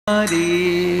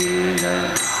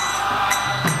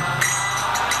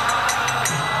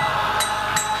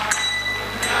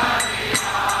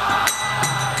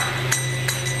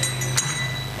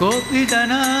गोपी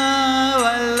जना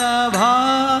वल्लभा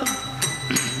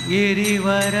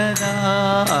गिरिवरदारी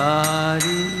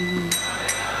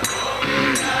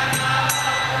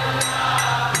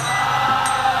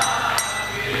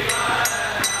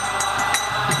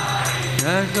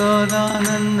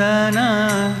यशोदानंदन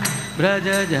ब्रज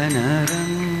जन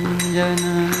रंजन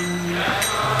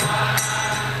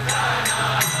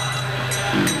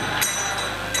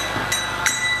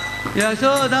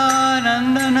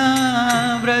यशोदानंदन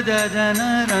ब्रज जन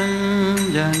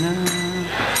रंजन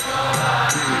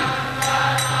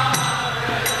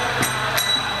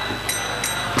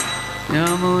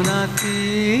यमुना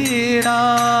तीरा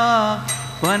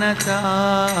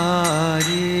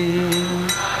वनचारी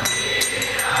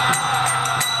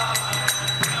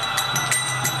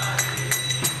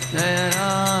जय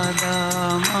राधा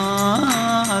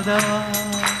माधव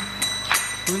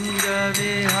कुंज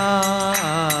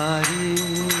विहारी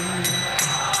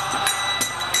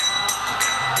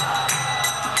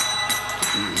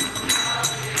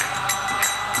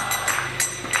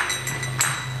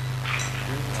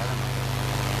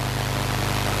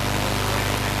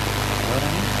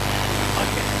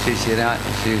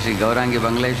श्री गौरांगी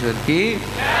बंगलेश्वर की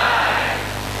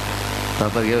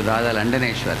प्रॉपर राधा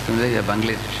लंडनेश्वर सुन लीजिए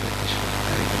बंगलेश्वर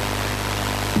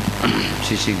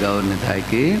श्री गौर निधाय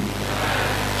की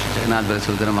जगन्नाथ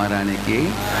बलसूत्र महारानी की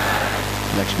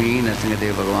लक्ष्मी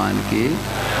नरसिंहदेव भगवान की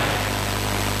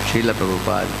शील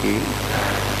प्रभुपाद की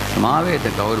समावेत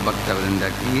गौर भक्त वृंद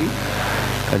की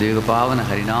कलियुग पावन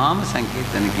हरिनाम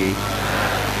संकीर्तन की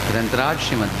ग्रंथराज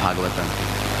श्रीमद्भागवतम की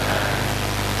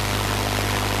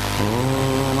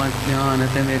ओम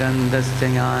अज्ञानतिमिरन्धस्य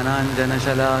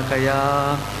ज्ञानाञ्जनशलाकया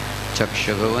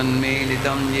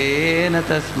चक्षुरुन्मीलितं येन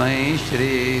तस्मै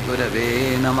श्रीगुरवे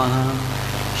नमः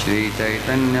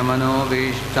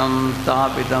श्रीचैतन्यमनोभीष्टं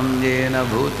स्थापितं येन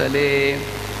भूतले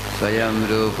स्वयं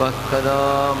रूपः कदा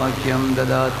मह्यं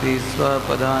ददाति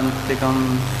स्वपदान्तिकं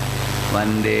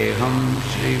वन्देऽहं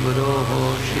श्रीगुरोः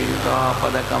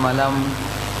श्रीयुतापदकमलं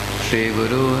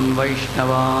श्रीगुरून्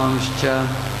वैष्णवांश्च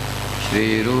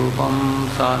श्रीरूपं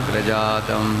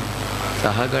साग्रजातं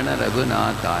सहगण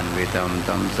रघुनाथान्वितं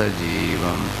तं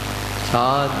सजीवं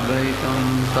साद्वैतं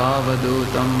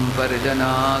सावधूतं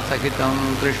परिजनासहितं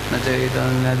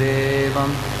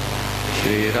कृष्णचैतन्यदेवं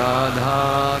श्रीराधा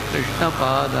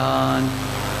कृष्णपादान्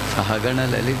सहगण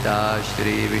ललिता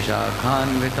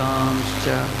श्रीविशाखान्वितांश्च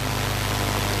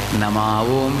नमा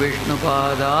ओं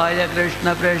विष्णुपादाय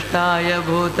कृष्णप्रेष्ठाय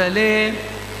भूतले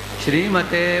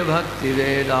श्रीमते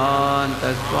भक्तिवेदांत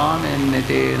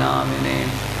स्वामिन्निति नामिने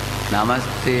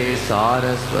नमस्ते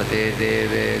सारस्वते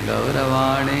देवे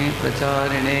गौरवाणी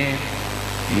प्रचारिणे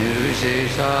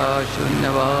निर्विशेषा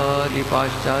शून्यवादी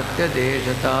पाश्चात्य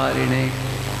देशतारिणे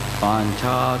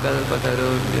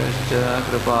वाञ्छाकल्पतरुभ्यश्च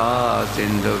कृपा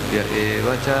सिन्धुभ्य एव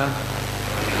च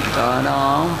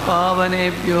तानां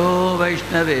पावनेभ्यो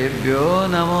वैष्णवेभ्यो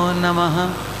नमो नमः।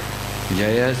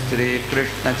 जय श्री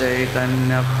कृष्ण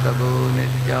चैतन्य प्रभु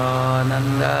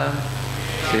नित्यानंद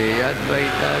श्री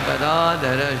अद्वैत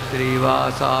गदाधर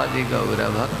श्रीवासादि गौर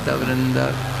भक्तवृंद।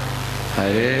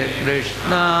 हरे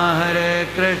कृष्णा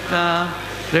कृष्णा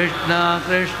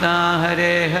कृष्णा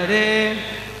हरे हरे,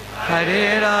 हरे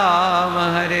राम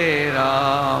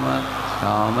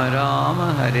राम राम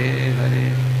हरे हरे।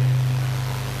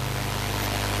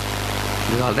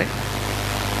 All right?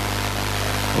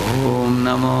 ओम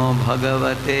नमो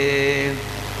भगवते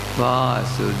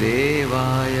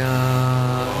वासुदेवाय।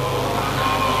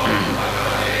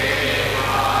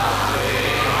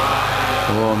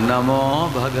 ओम नमो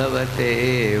भगवते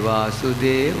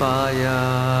वासुदेवाय।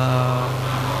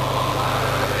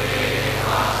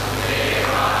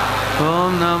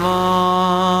 ओम नमो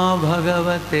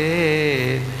भगवते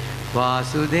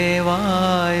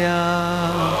वासुदेवाय।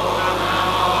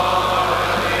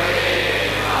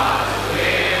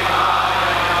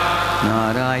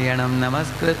 नारायणं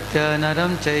नमस्कृत्य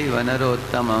नरं चैव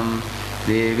नरोत्तमं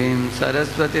देवीं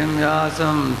सरस्वतीं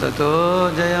व्यासं ततो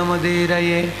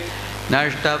जयमुदीरये।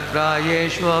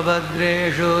 नष्टप्रायेषु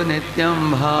अभद्रेषु नित्यं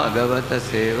भागवत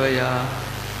सेवया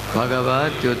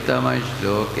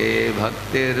भगवत्युत्तमश्लोके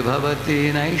भक्तिर्भवति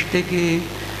नैष्टिकी।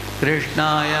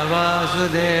 कृष्णाय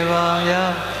वासुदेवाय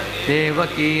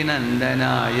देवकी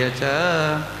नन्दनाय च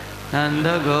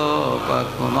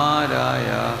नन्दगोपकुमाराय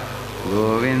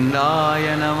गोविंदाय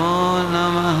नमो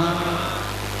नमः।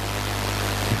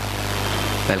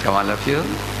 Welcome all of you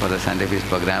for the Sunday Feast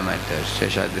program at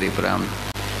Seshadripuram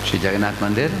Sri Jagannath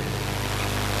Mandir.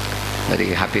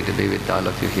 Very happy to be with all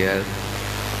of you here.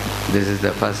 This is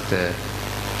the first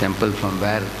temple from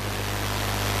where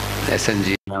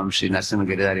SNG, Sri Narsimha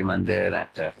Giridhari Mandir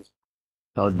at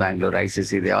South Bangalore,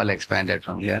 ICC, they all expanded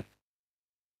from here.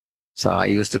 So I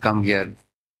used to come here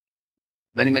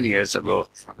many, many years ago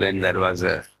when there was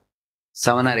a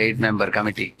 7 or 8 member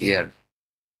committee here.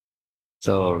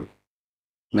 So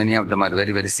many of them are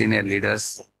very, very senior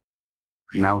leaders,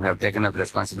 now have taken up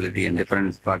responsibility in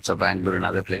different parts of Bangalore and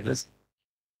other places.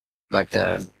 But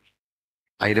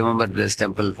I remember this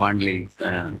temple fondly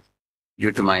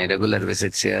due to my regular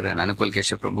visits here, and Anukul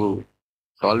Keshav Prabhu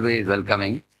always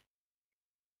welcoming.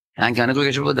 Thank you, Anukul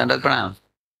Keshav Prabhu, Dandavat Pranam.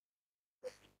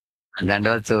 And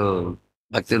Dandavat to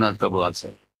Bhaktivinoda Prabhu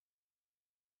also.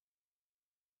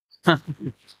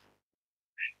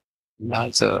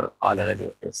 Also all other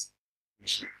devotees.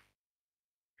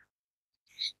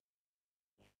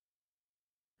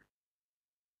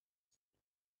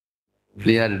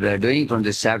 We are doing from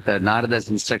this chapter Narada's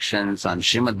instructions on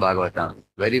Srimad Bhagavatam.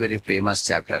 Very, very famous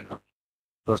chapter.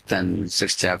 Fourth and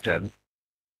sixth chapter.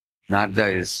 Narada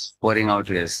is pouring out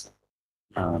his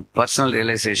personal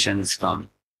realizations from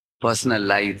personal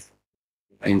life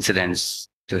incidents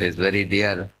to his very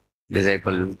dear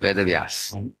disciple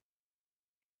Vedavyas.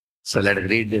 So let us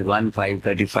read this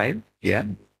 1:5:35. Yeah.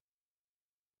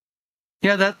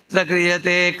 Yadatra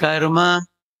kriyate karma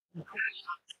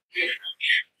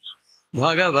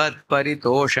bhagavat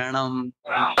paritoshanam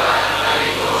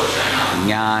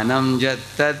jnanam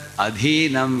jattad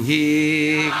adhinam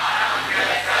hi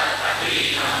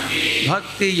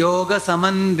bhakti yoga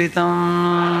samanvitam.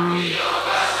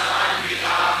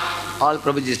 All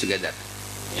Prabhujis together.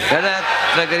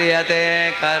 Yadatra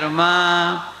kriyate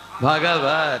karma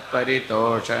bhagavat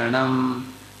paritoshanam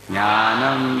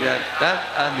jnanam jattad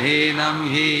adhinam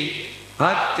hi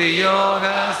bhakti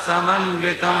yoga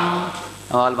samanvitam.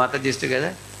 All Matajis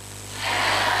together.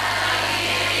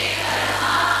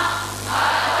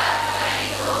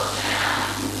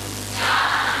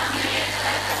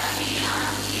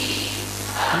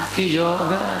 Bhakti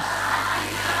yoga.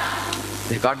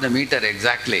 They got the meter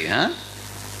exactly, huh?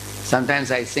 Sometimes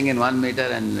I sing in 1 meter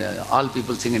and all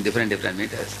people sing in different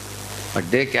meters. But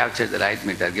they captured the right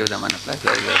meter. Give them an applause.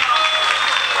 Very good.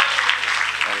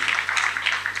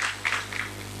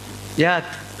 Yat.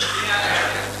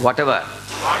 Whatever.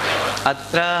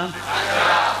 Atra.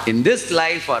 In this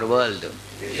life or world.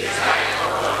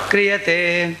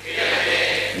 Kriyate.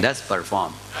 Does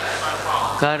perform.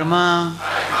 Karma.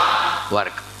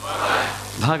 Work.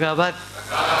 Bhagavat.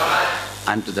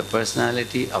 Unto the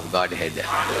personality of Godhead.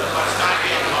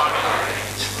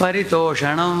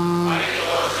 Paritoshanam.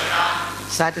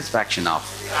 Satisfaction of.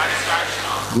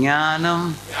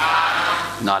 Jnanam.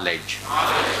 Knowledge.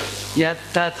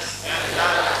 Yattat.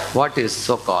 What is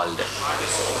so called?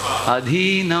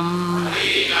 Adhinam.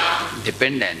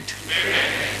 Dependent.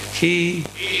 He.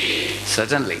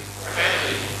 Certainly.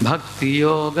 Bhakti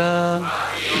yoga.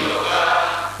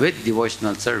 With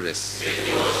devotional service.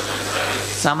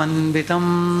 Samanvitam.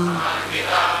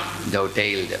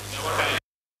 Dovetailed.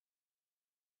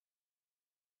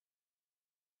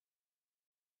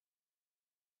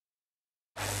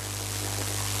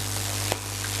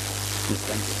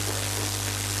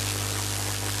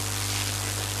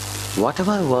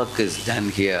 Whatever work is done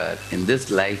here in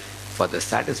this life for the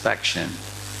satisfaction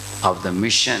of the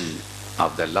mission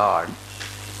of the Lord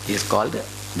is called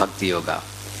Bhakti Yoga,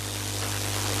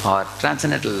 or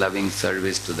transcendental loving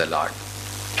service to the Lord.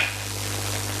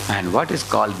 And what is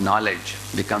called knowledge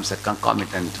becomes a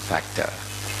concomitant factor.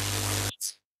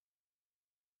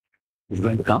 Is it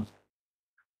going to come?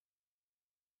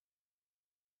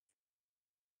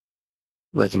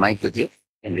 Where's the mic with you?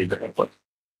 And read the report.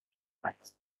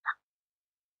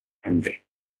 And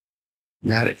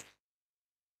got it.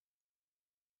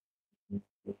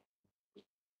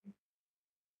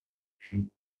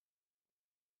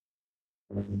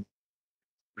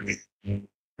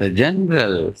 The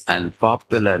general and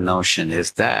popular notion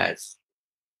is that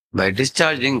by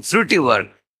discharging fruity work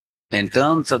in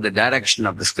terms of the direction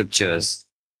of the scriptures,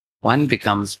 one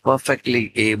becomes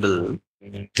perfectly able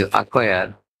to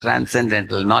acquire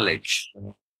transcendental knowledge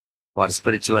for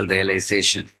spiritual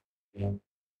realization.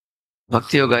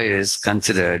 Bhakti Yoga is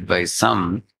considered by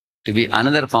some to be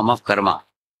another form of karma.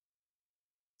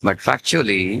 But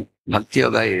factually, Bhakti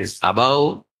Yoga is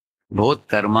above both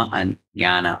karma and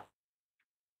jnana.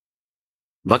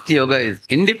 Bhakti Yoga is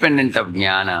independent of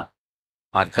jnana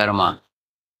or karma.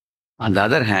 On the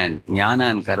other hand,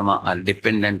 jnana and karma are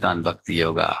dependent on Bhakti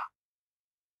Yoga.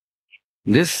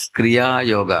 This Kriya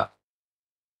Yoga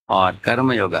or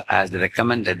Karma Yoga, as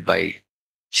recommended by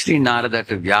Sri Narada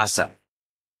to Vyasa,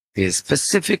 is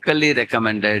specifically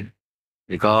recommended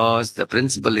because the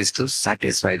principle is to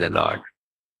satisfy the Lord.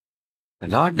 The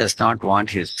Lord does not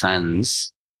want his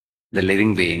sons, the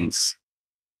living beings,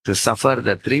 to suffer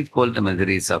the threefold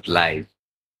miseries of life.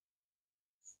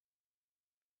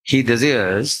 He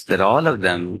desires that all of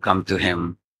them come to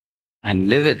him and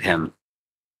live with him.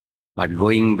 But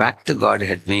going back to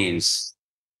Godhead means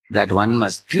that one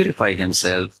must purify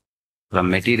himself from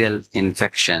material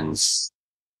infections.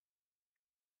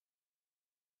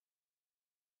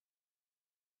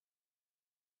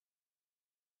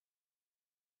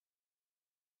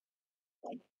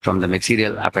 From the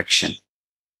material affection.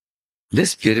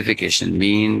 This purification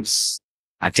means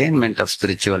attainment of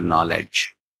spiritual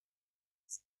knowledge.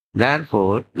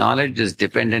 Therefore, knowledge is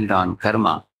dependent on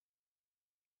karma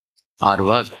or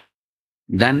work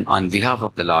done on behalf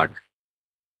of the Lord.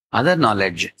 Other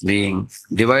knowledge, being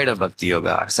devoid of bhakti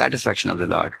yoga or satisfaction of the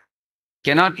Lord,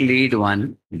 cannot lead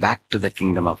one back to the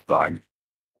kingdom of God,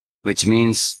 which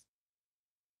means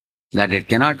that it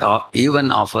cannot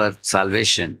even offer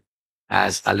salvation,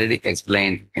 as already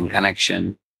explained in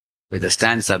connection with the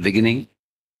stanza beginning.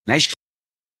 Next,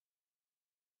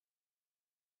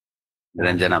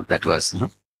 Ranjana, that was.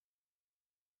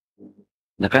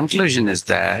 The conclusion is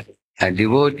that a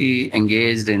devotee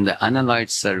engaged in the unalloyed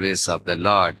service of the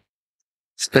Lord,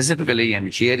 specifically in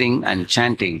hearing and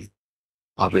chanting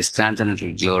of his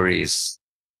transcendental glories,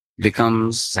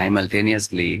 becomes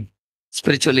simultaneously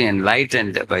spiritually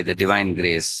enlightened by the divine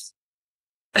grace,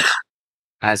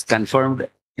 as confirmed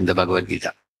in the Bhagavad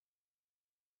Gita.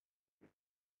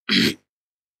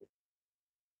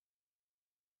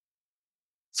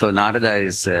 So Narada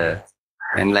is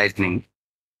enlightening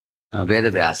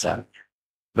Vedavyasa,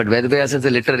 but Vedavyasa is a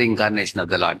literal incarnation of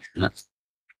the Lord.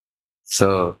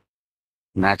 So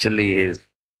naturally he is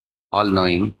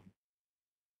all-knowing.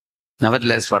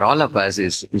 Nevertheless, for all of us,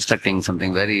 is instructing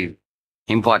something very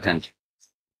important.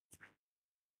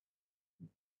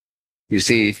 You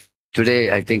see,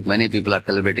 today I think many people are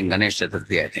celebrating Ganesha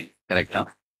Chaturthi, I think, correct now?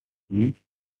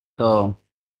 So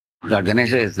Lord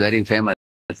Ganesha is very famous.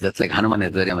 That's like Hanuman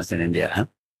is very famous in India.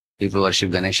 People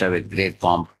worship Ganesha with great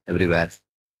pomp everywhere.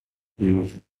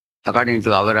 According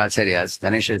to our acharyas,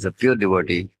 Ganesha is a pure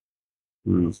devotee,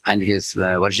 and his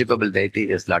worshipable deity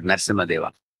is Lord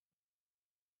Narasimha.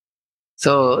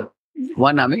 So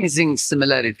one amazing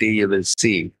similarity you will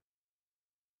see,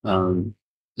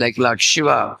 like Lord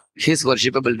Shiva, his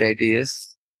worshipable deity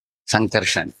is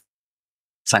Sankarshan.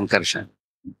 Sankarshan.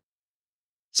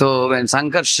 So when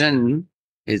Sankarshan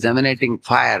is emanating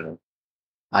fire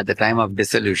at the time of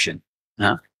dissolution,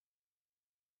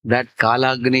 that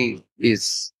Kalagni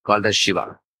is called as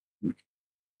Shiva.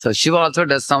 So Shiva also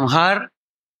does samhar,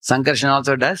 Sankarshan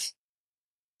also does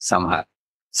samhar.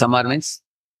 Samhar means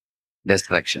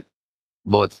destruction.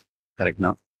 Both, correct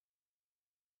now?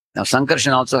 Now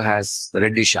Sankarshan also has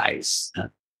reddish eyes.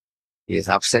 He is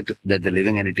upset that the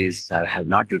living entities have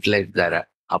not utilized their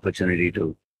opportunity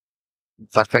to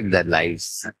perfect their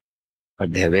lives,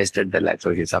 but they have wasted their life, so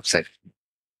he is upset.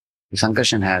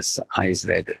 Sankarshan has eyes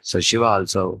red, so Shiva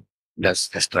also does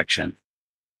destruction.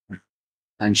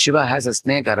 And Shiva has a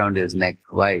snake around his neck.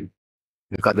 Why?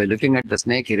 Because by looking at the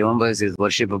snake, he remembers his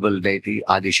worshipable deity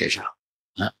Adishesha,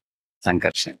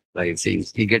 Sankarshan. So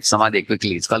he gets samadhi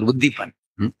quickly. It's called Uddipan.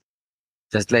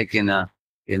 Just like in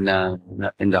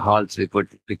the halls, we put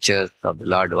pictures of the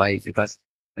Lord. Why? Because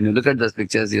when you look at those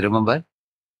pictures, you remember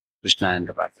Krishna and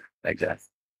the Bhagavad, like that.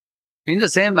 In the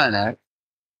same manner,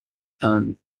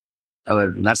 our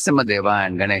Narasimha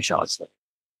and Ganesha also.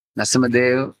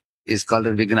 Narasimha is called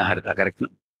as Vignaharta, correct? No?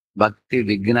 Bhakti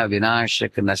Vigna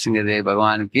Vinashak Narasimha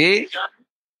Bhagavan ki,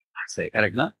 say,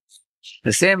 correct? No?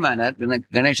 The same manner,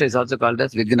 Ganesha is also called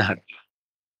as Vignaharta.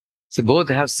 So both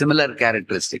have similar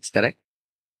characteristics, correct?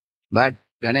 But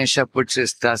Ganesha puts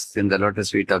his trust in the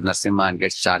lotus feet of Narasimha and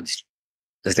gets charged.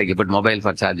 Just like you put mobile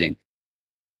for charging.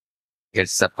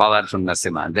 Gets the power from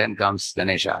Narasimha. Then comes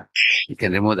Ganesha. He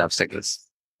can remove the obstacles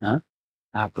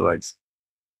afterwards.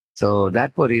 So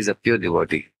therefore he is a pure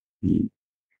devotee.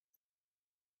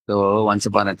 So once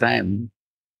upon a time,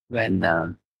 when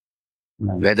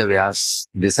Vedavyas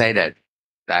decided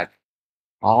that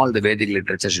all the Vedic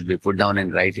literature should be put down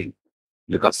in writing,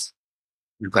 because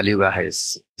Kali Yuga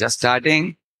is just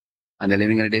starting, and the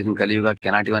living entities in Kali Yuga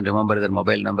cannot even remember their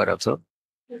mobile number also.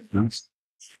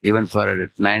 Even for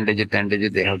 9-digit,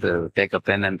 10-digit, they have to take a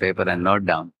pen and paper and note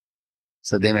down.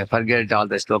 So they may forget all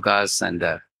the slokas and,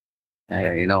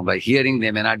 by hearing,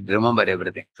 they may not remember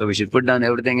everything. So we should put down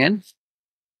everything in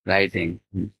writing.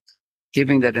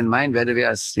 Keeping that in mind,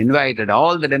 Vedavyas invited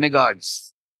all the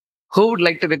demigods who would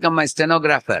like to become my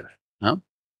stenographer.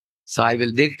 So I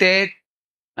will dictate,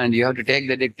 and you have to take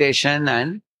the dictation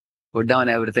and put down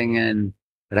everything in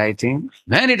writing.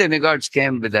 Many demigods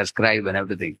came with their scribe and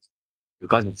everything,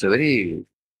 because it's a very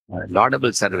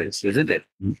laudable service, isn't it?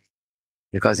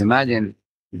 Because imagine,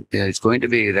 it's going to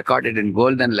be recorded in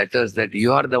golden letters that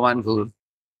you are the one who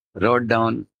wrote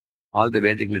down all the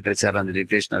Vedic literature on the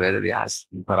dictation of Vedas.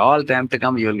 For all time to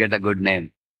come, you will get a good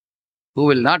name. Who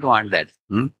will not want that?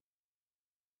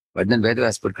 But then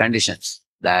Vedas put conditions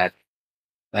that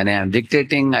when I am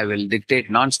dictating, I will dictate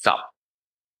non-stop.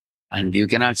 And you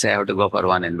cannot say I have to go for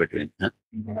one in between.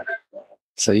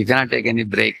 So you cannot take any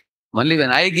break. Only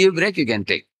when I give break, you can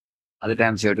take. Other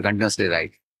times you have to continuously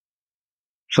write.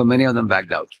 So many of them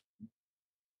backed out.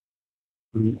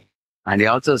 And he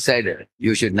also said,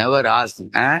 you should never ask,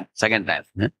 second time.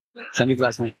 Some people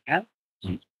ask me,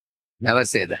 never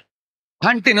say that.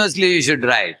 Continuously you should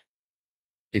write.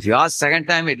 If you ask second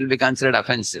time, it will be considered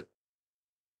offensive.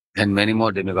 Then many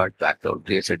more demigods backed out.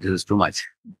 They said, this is too much.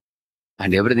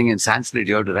 And everything in Sanskrit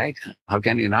you have to write. How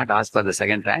can you not ask for the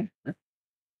second time?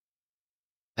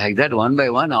 Like that, one by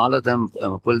one, all of them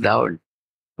pulled out.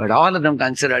 But all of them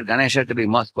considered Ganesha to be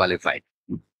most qualified.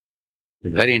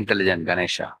 Very intelligent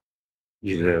Ganesha.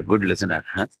 He's a good listener.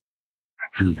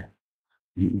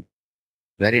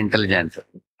 Very intelligent.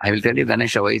 I will tell you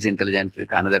Ganesha why he's intelligent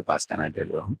with another past, can I tell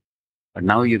you? But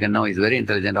now you can know he's very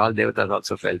intelligent. All devatas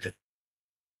also felt it.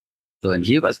 So when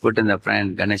he was put in the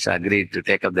front, Ganesha agreed to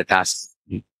take up the task.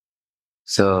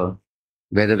 So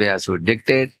Vedavyas would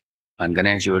dictate and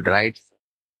Ganesha would write.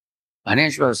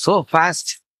 Ganesha was so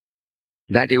fast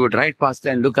that he would write fast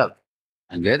and look up.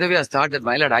 And Vedavyas thought that,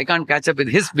 my lord, I can't catch up with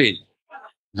his speed.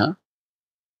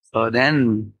 So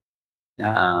then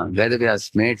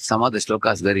Vedavyas made some of the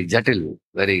shlokas very jatil,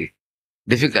 very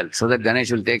difficult, so that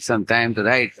Ganesh will take some time to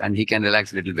write and he can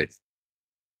relax a little bit.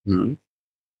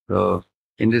 So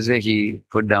in this way, he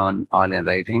put down all in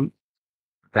writing.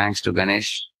 Thanks to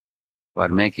Ganesh for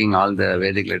making all the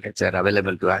Vedic literature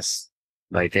available to us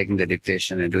by taking the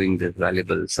dictation and doing this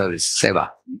valuable service, seva.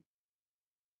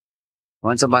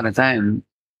 Once upon a time,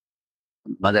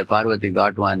 Mother Parvati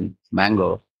got one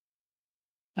mango,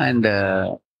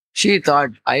 and she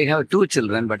thought, I have two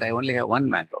children, but I only have one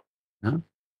mango.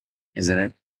 Isn't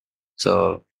it?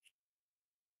 So,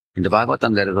 in the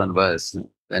Bhagavatam, there is one verse.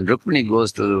 When Rukmini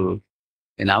goes to,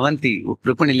 in Avanti,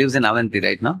 Rukmini lives in Avanti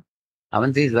right now.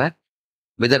 Avanti is where?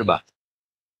 Vidarbha.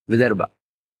 Vidarbha.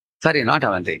 Sorry, not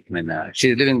Avanti.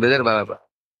 She is living in Vidarbha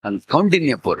and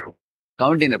Kaundinyapur.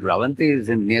 Kaundinyapur. Avanti is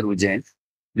near Ujjain.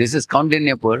 This is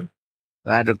Kaundinyapur,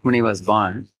 where Rukmini was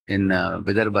born in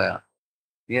Vidarbha,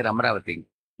 near Amravati.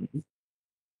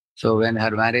 So when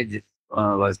her marriage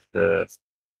was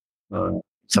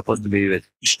supposed to be with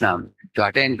Krishna, to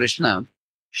attain Krishna,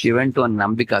 she went to an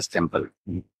Ambika's temple.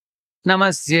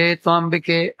 Namasye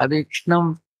Tvambike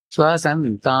Avikshnam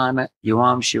Swasantana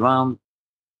Yuvam Shivam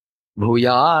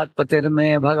Bhuyat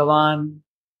Patirme Bhagavan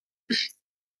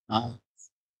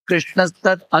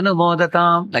Krishnastat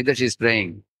Anumodatam. Like that she's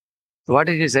praying. So what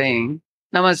is she saying?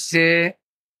 Namasye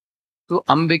to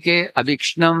Ambike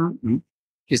Avikshnam.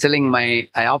 She's telling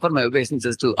I offer my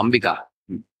obeisances to Ambika.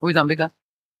 Who is Ambika?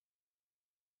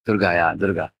 Durga, yeah,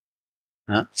 Durga.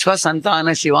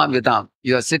 Swasantana Shivam Yutam.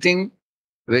 You are sitting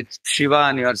with Shiva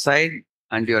on your side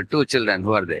and your two children.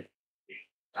 Who are they?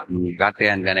 Gate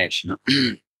and Ganesh.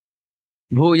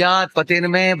 Bhuyat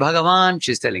Patirme Bhagavan.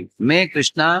 She's telling, may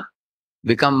Krishna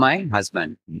become my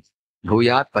husband.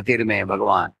 Bhuyat Patirme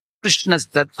Bhagavan. Krishna's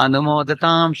tat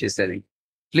anumodatam. She's telling,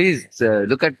 please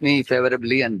look at me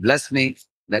favorably and bless me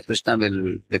that Krishna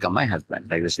will become my husband.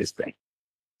 Like this she's praying.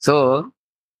 So,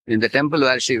 in the temple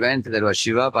where she went, there was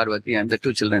Shiva, Parvati, and the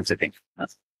two children sitting.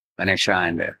 Ganesha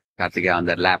and Kartikeya on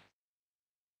their lap.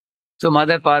 So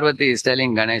Mother Parvati is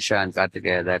telling Ganesha and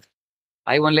Kartikeya that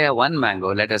I only have one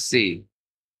mango. Let us see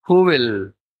who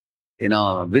will,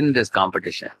 win this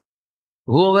competition.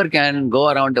 Whoever can go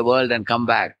around the world and come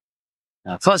back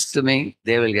first to me,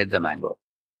 they will get the mango.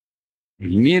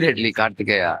 Immediately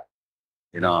Kartikeya,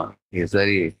 he is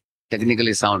very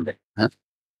technically sound.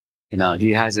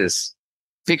 He has his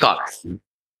peacock.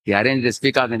 He arranged his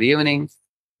peacock in the evening.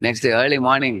 Next day, early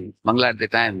morning, Mangala at the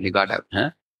time, he got up.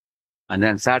 And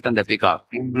then sat on the peacock.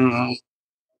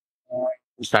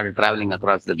 Started traveling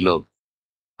across the globe.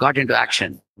 Got into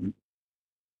action.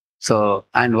 So,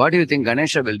 and what do you think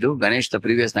Ganesha will do? Ganesh the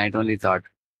previous night only thought,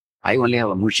 I only have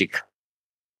a mushik,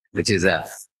 which is a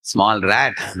small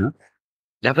rat.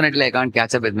 Definitely I can't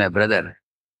catch up with my brother.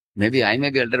 Maybe I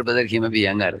may be elder brother, he may be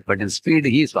younger, but in speed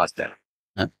he is faster.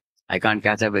 I can't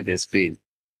catch up with his speed.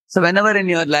 So whenever in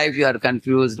your life you are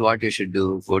confused what you should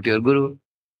do, go to your guru.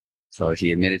 So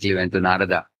he immediately went to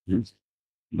Narada. Hmm.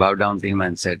 Bowed down to him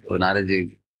and said, "Oh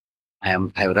Naraji,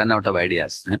 I've run out of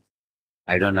ideas.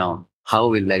 I don't know how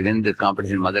will I win the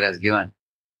competition mother has given.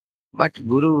 But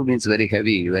Guru means very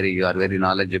heavy, you are very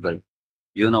knowledgeable.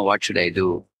 You know what should I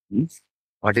do? Hmm?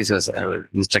 What is your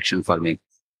instruction for me?"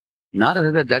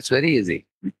 Narada said, "That's very easy."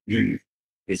 Hmm.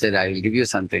 He said, "I will give you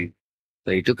something."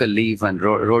 So he took a leaf and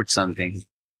wrote something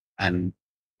and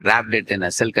wrapped it in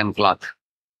a silken cloth,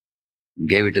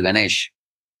 gave it to Ganesh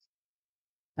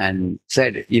and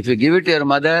said, "If you give it to your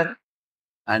mother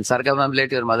and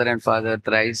circumambulate your mother and father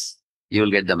thrice, you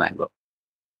will get the mango."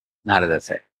 Narada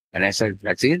said. And I said,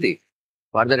 "That's easy.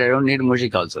 For that, I don't need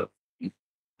Mushik also.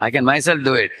 I can myself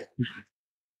do it."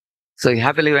 So he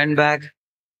happily went back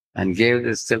and gave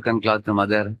this silken cloth to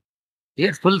mother. He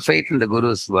had full faith in the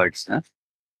Guru's words.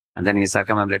 And then he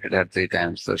circumambulated her 3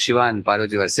 times. So Shiva and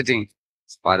Parvati were sitting.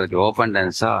 Parvati opened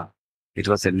and saw it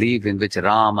was a leaf in which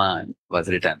Rama was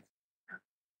written.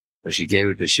 So she gave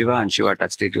it to Shiva and Shiva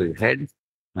touched it to his head.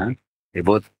 Huh? They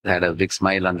both had a big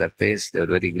smile on their face. They were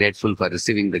very grateful for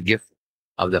receiving the gift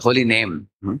of the holy name,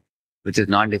 which is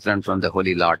not different from the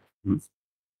holy Lord.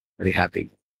 Very happy.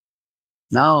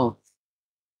 Now,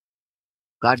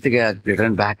 Kartikeya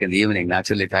returned back in the evening,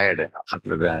 naturally tired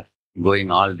after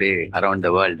going all day around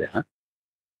the world.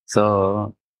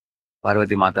 So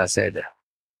Parvati Mata said,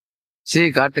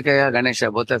 "See, Kartikeya, Ganesha,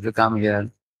 both of you come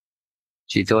here."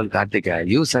 She told Kartikeya,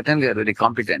 "You certainly are very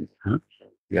competent.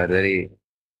 You are very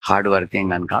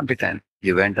hardworking and competent.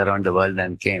 You went around the world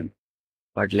and came.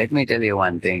 But let me tell you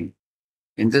one thing.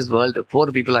 In this world,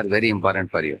 4 people are very important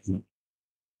for you.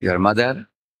 Your mother,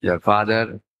 your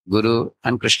father, Guru,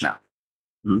 and Krishna.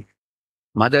 Hmm?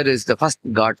 Mother is the first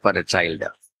god for a child.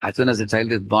 As soon as the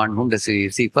child is born, whom does he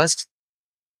see first?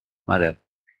 Mother.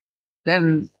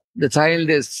 Then the child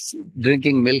is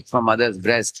drinking milk from mother's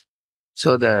breast.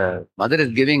 So the mother is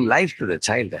giving life to the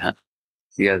child.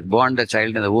 She has born the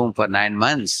child in the womb for 9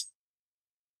 months.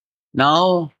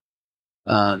 Now,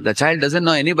 the child doesn't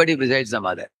know anybody besides the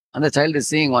mother. And the child is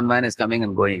seeing one man is coming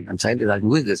and going. And child is asking,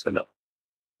 "Who is this fellow?"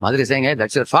 Mother is saying, "Hey,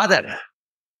 that's your father."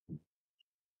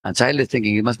 And child is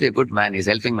thinking, "He must be a good man. He's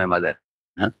helping my mother."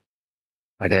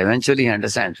 But eventually he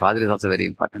understands father is also very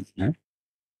important.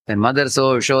 Then mother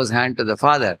so shows hand to the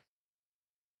father.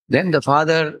 Then the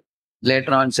father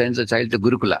later on sends the child to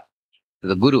Gurukula, to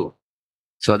the Guru,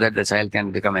 so that the child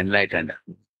can become enlightened.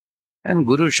 And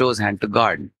Guru shows hand to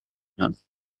God.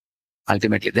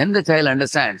 Ultimately, then the child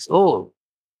understands, oh,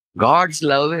 God's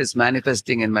love is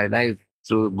manifesting in my life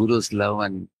through Guru's love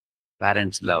and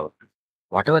parents' love.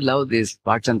 Whatever love these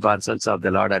parts and parcels of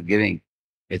the Lord are giving,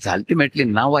 it's ultimately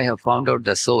now I have found out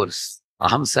the source.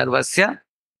 Aham sarvasya.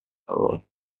 Oh,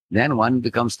 then one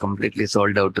becomes completely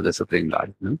sold out to the Supreme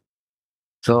Lord.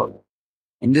 So,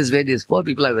 in this way, these 4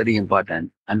 people are very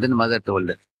important. And then the mother told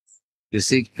her, you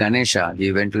see, Ganesha,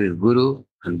 he went to his Guru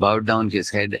and bowed down his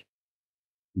head,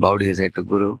 bowed his head to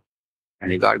Guru,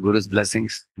 and he got Guru's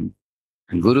blessings.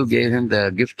 And Guru gave him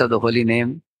the gift of the holy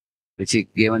name, which he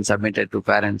gave and submitted to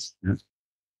parents.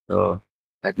 So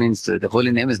that means the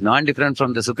holy name is non-different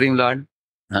from the Supreme Lord.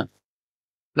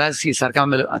 Plus, he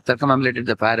circumambulated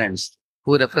the parents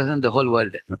who represent the whole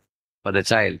world for the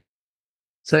child.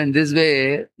 So in this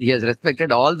way, he has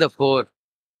respected all the 4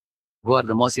 who are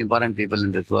the most important people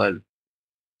in this world.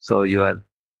 So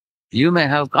you may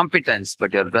have competence,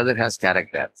 but your brother has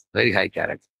character, very high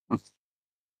character.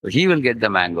 So he will get the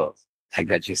mango, like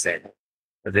that she said.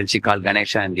 But then she called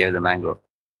Ganesha and gave the mango.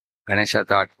 Ganesha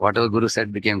thought whatever Guru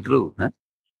said became true.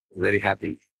 Very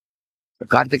happy. So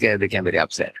Kartikeya became very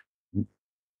upset.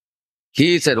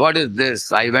 He said, "What is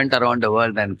this? I went around the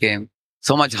world and came.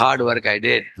 So much hard work I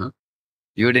did.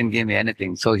 You didn't give me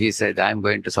anything." So he said, "I'm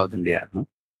going to South India."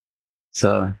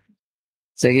 So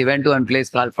he went to one place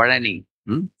called Padani.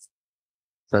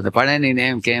 So the Padani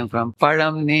name came from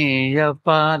Padamni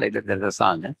Yappa, like that. There's a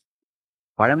song.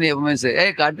 Padamni Yappa means,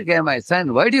 "Hey, Kartikeya, my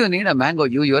son, why do you need a mango?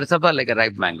 You yourself are like a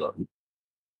ripe mango.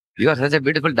 You are such a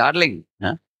beautiful darling.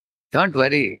 Don't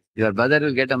worry. Your brother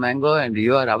will get a mango and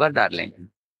you are our darling."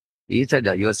 He said,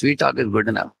 "Your sweet talk is good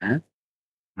enough.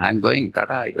 I'm going.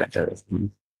 Tata." He went away.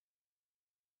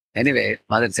 Anyway,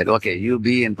 mother said, "Okay, you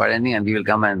be in Padani and we will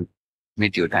come and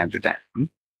meet you time to time."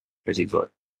 Pretty good.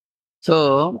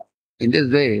 So, in this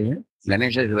way,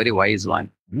 Ganesha is a very wise one,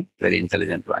 very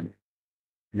intelligent one.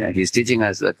 He's teaching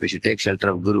us that we should take shelter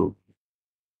of Guru.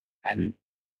 And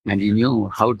he knew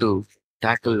how to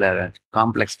tackle a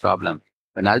complex problem.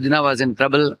 When Arjuna was in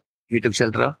trouble, he took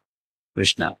shelter of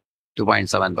Krishna.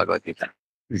 2.7 Bhagavad Gita.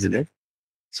 Isn't it?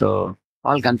 So,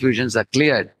 all confusions are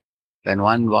cleared when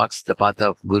one walks the path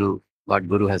of Guru, what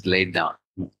Guru has laid down.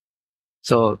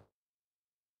 So,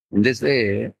 In this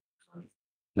way,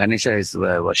 Ganesha is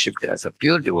worshipped as a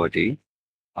pure devotee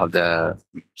of the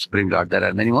Supreme Lord. There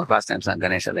are many more pastimes on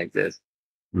Ganesha like this.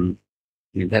 Mm.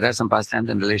 There are some pastimes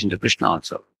in relation to Krishna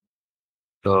also.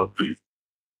 So,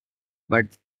 but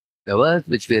the verse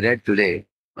which we read today,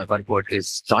 my purport,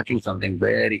 is talking something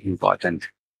very important.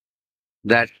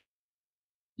 That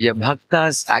a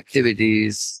bhakta's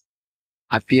activities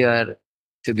appear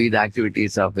to be the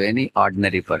activities of any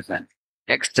ordinary person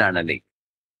externally.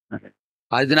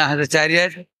 Arjuna has a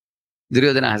chariot,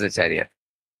 Duryodhana has a chariot.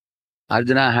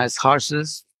 Arjuna has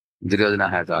horses, Duryodhana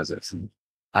has horses.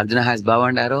 Arjuna has bow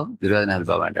and arrow, Duryodhana has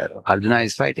bow and arrow. Arjuna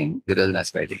is fighting, Duryodhana is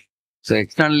fighting. So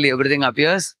externally everything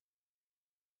appears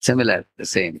similar, the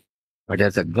same. But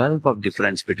there's a gulf of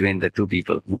difference between the two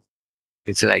people.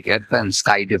 It's like earth and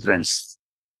sky difference.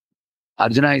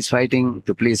 Arjuna is fighting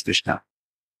to please Krishna.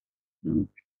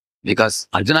 Because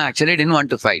Arjuna actually didn't want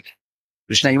to fight.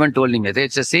 Krishna even told him,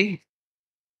 Yadechasi,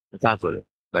 Thakur.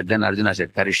 But then Arjuna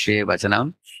said, Karishye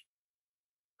Vachanam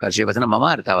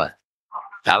Mama or Tava?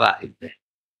 Tava.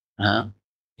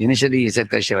 Initially he said,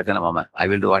 Karishye Vachanam Mama. I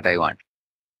will do what I want.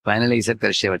 Finally he said,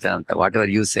 Karishye Vachanam Tava. Whatever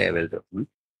you say, I will do.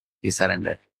 He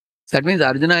surrendered. So that means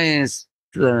Arjuna is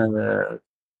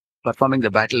performing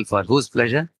the battle for whose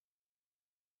pleasure?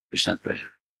 Krishna's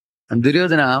pleasure. And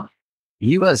Duryodhana,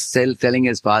 he was telling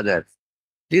his father,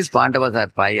 these Pandavas are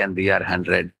 5 and we are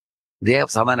 100. They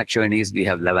have 7 Akshavanis, we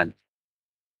have 11.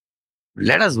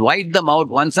 Let us wipe them out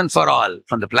once and for all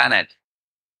from the planet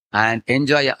and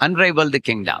enjoy an unrivaled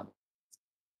kingdom.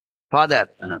 Father,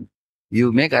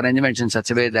 you make arrangements in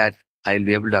such a way that I will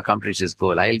be able to accomplish this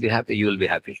goal. I will be happy, you will be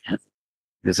happy.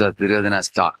 This was Duryodhana's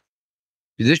talk.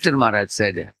 Yudhishthira Maharaj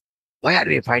said, why are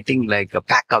we fighting like a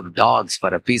pack of dogs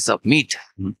for a piece of meat?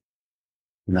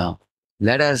 No.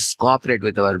 Let us cooperate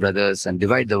with our brothers and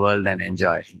divide the world and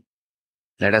enjoy.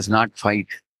 Let us not fight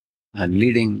and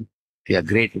leading to a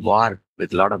great war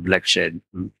with a lot of bloodshed.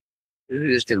 This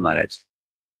is still Maharaj.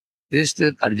 This is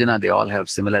still Arjuna. They all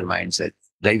have similar mindset.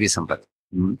 Daivi Sampat.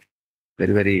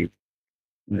 Very, very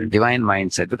divine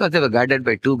mindset. Because they were guided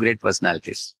by 2 great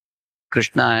personalities.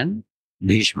 Krishna and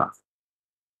Bhishma.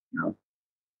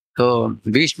 So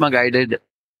Bhishma guided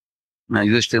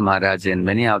Yudhishthira Maharaj in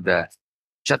many of the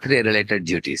Kshatriya-related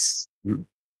duties.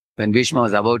 When Bhishma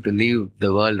was about to leave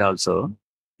the world also,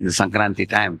 in the Sankranti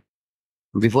time,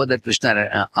 before that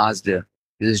Krishna asked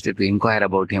Yudhishthira to inquire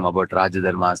about him, about Raja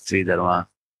Dharmas, Sri Dharma,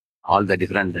 all the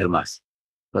different dharmas,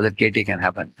 so that KT can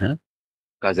happen.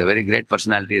 Because a very great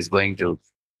personality is going to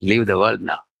leave the world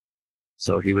now.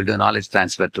 So he will do knowledge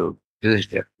transfer to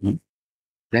Yudhishthira.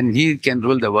 Then he can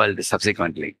rule the world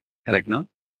subsequently. Correct, no?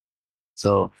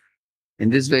 So in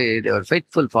this way, they were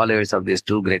faithful followers of these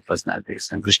 2 great personalities.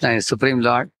 And Krishna is Supreme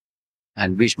Lord,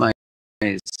 and Bhishma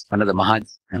is one of the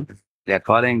Mahajan. They are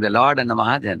following the Lord and the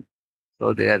Mahajan.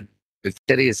 So their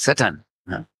victory is certain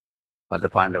for the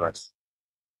Pandavas.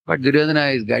 But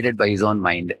Duryodhana is guided by his own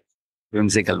mind,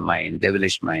 whimsical mind,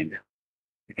 devilish mind.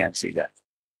 You can see that.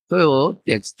 So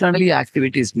externally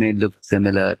activities may look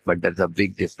similar, but there's a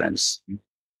big difference.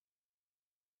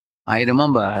 I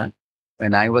remember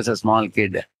when I was a small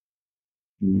kid,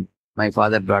 my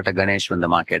father brought a Ganesh from the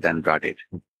market and brought it.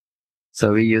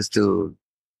 So we used to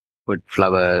put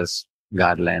flowers,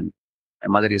 garland. My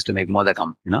mother used to make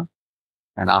modakam,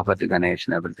 and offer to Ganesh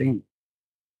and everything.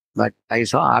 But I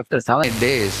saw after 7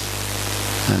 days,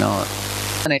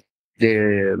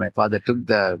 my father took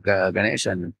the Ganesh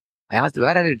and I asked,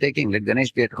 where are you taking? Let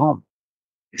Ganesh be at home.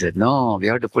 He said, no, we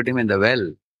have to put him in the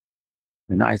well.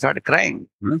 I started crying.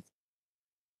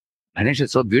 Ganesh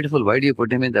is so beautiful. Why do you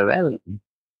put him in the well?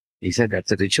 He said,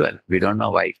 that's a ritual. We don't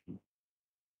know why.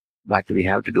 But we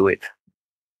have to do it.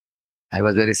 I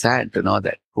was very sad to know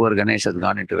that poor Ganesh has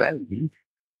gone into well.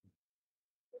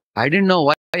 I didn't know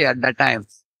why at that time.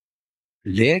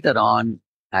 Later on,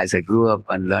 as I grew up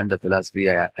and learned the philosophy,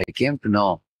 I came to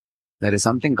know there is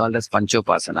something called as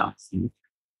Panchopasana.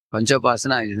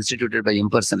 Panchopasana is instituted by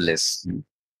impersonalists.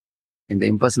 In the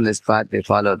impersonalist path, they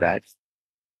follow that.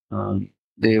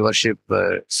 They worship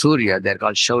Surya, they're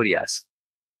called Shauryas.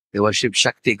 They worship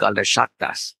Shakti, called as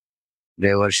Shaktas.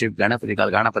 They worship Ganapati,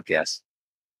 called Ganapatyas.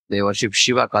 They worship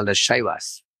Shiva, called as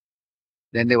Shaivas.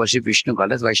 Then they worship Vishnu,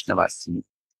 called as Vaishnavas.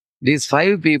 These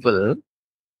 5 people,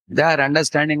 their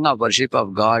understanding of worship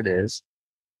of God is,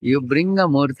 you bring a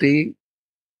murti,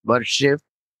 worship,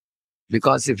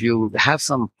 because if you have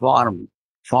some form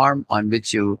on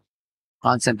which you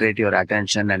concentrate your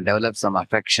attention and develop some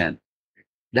affection,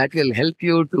 that will help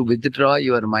you to withdraw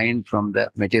your mind from the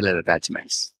material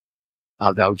attachments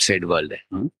of the outside world.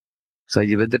 So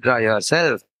you withdraw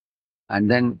yourself and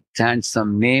then chant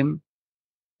some name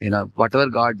whatever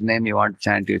God's name you want to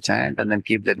chant, you chant, and then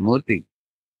keep that murti.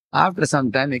 After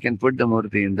some time, you can put the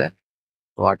murti in the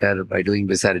water by doing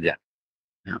visarja.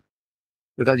 Yeah.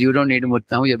 Because you don't need murti.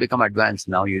 Now you become advanced.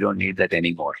 Now you don't need that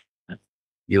anymore.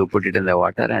 You put it in the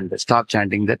water and stop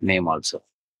chanting that name also.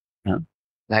 Yeah.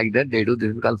 Like that, they do.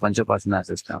 This is called Panchapasana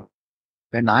system.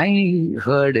 When I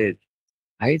heard it,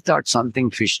 I thought something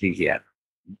fishy here.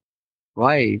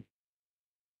 Why?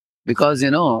 Because,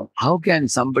 how can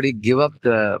somebody give up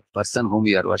the person whom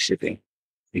you are worshipping?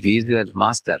 If he is your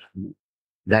master,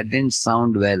 that didn't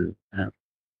sound well.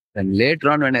 Then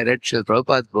later on, when I read Srila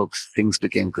Prabhupada's books, things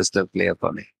became crystal clear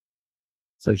for me.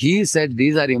 So he said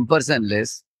these are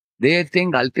impersonless. They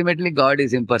think ultimately God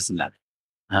is impersonal.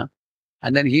 Huh?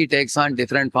 And then he takes on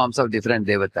different forms of different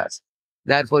devatas.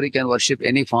 Therefore, you can worship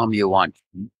any form you want.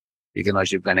 You can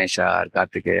worship Ganesha, or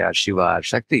Kartikeya, or Shiva, or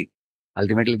Shakti.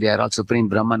 Ultimately, they are all Supreme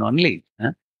Brahman only.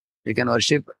 You can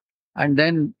worship, and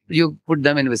then you put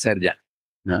them in Visarja.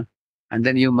 And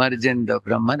then you merge in the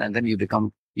Brahman, and then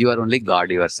you are only God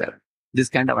yourself. This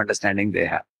kind of understanding they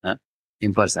have,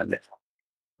 impersonal.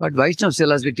 But Vaishnava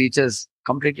philosophy teaches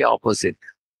completely opposite.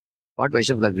 What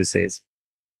Vaishnava philosophy says,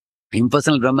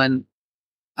 impersonal Brahman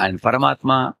and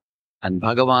Paramatma and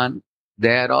Bhagavan,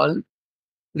 they are all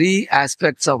three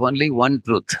aspects of only one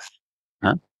truth.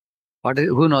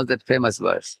 Who knows that famous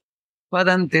verse?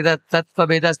 Vadanti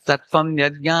tattvavedas tattvam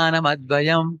yajnanam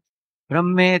advayam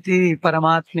brahmeti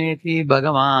paramatmeti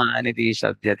bhagavaniti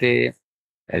shabdyate.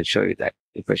 I'll show you that.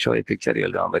 If I show you a picture,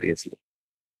 you'll know very easily.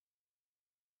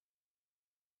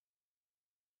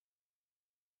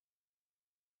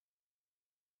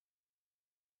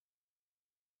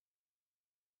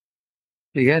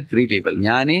 Here, three people,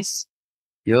 Jnanis,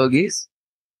 Yogis,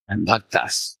 and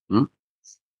Bhaktas.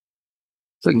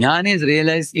 So Jnanis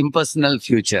realize impersonal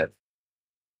future,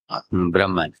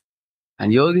 Brahman.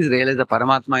 And Yogis realize the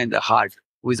Paramatma in the heart,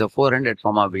 who is a 400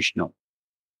 form of Vishnu.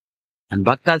 And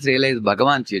Bhaktas realize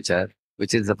Bhagavan future,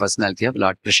 which is the personality of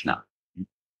Lord Krishna.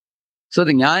 So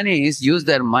the Jnanis use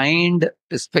their mind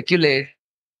to speculate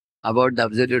about the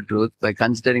absolute truth by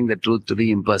considering the truth to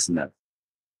be impersonal.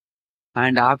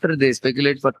 And after they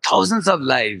speculate for thousands of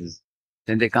lives,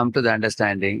 then they come to the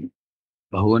understanding,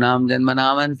 Bahunam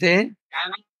Janmanamante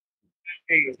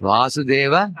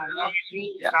Vasudeva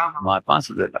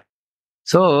Vasudeva.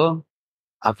 So,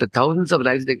 after thousands of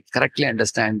lives, they correctly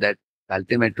understand that the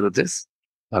ultimate truth is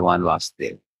Bhagavan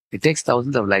Vasudeva. It takes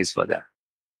thousands of lives for that.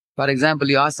 For example,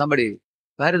 you ask somebody,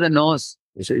 where is the nose?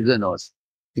 You say, is the nose.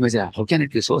 You may say, how can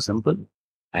it be so simple?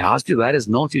 I asked you, where is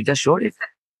nose? You just showed it.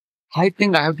 I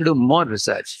think I have to do more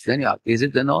research. Then you ask, is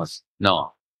it the nose?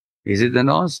 No. Is it the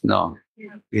nose? No.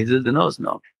 Is it the nose?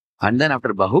 No. And then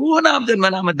after Bahunam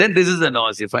Janmanam, then this is the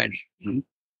nose, you find.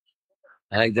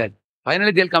 Like that.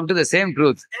 Finally, they'll come to the same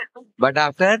truth. But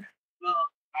after,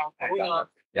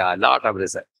 a lot of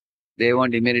research. They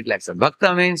won't immediately accept.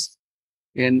 Bhakta means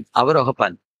in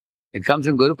Avarohapan. It comes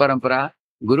in Guru Parampara.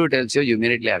 Guru tells you, you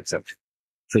immediately accept.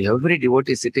 So every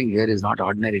devotee sitting here is not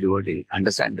ordinary devotee.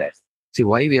 Understand that. See,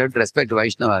 why we have to respect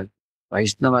Vaishnava?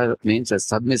 Vaishnava means a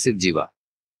submissive jiva.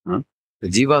 The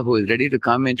jiva who is ready to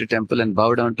come into temple and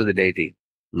bow down to the deity.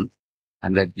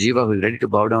 And that jiva who is ready to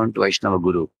bow down to Vaishnava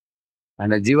Guru.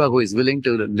 And a jiva who is willing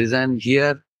to listen,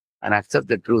 hear, and accept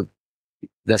the truth.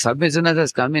 The submissiveness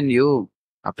has come in you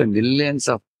after millions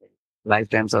of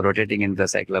lifetimes of rotating in the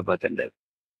cycle of birth and death.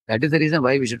 That is the reason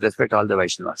why we should respect all the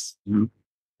Vaishnavas.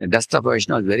 The dust of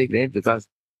Vaishnava is very great because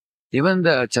even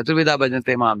the Chaturvida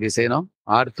Bhajante Maam, we say,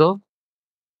 Artho,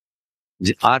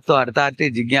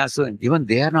 Artharthi, Jigyasu, even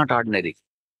they are not ordinary.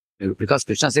 Because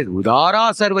Krishna says,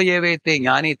 Udara sarva yevete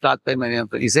jnani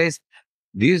tatpayam. He says,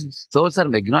 these souls are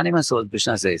magnanimous souls,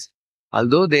 Krishna says.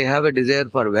 Although they have a desire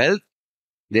for wealth,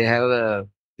 they have a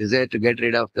desire to get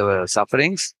rid of the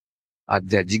sufferings, or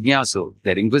they're jigyasu,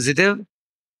 they're inquisitive,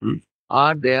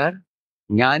 or they are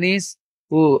jnanis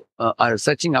who are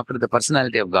searching after the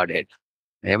personality of Godhead.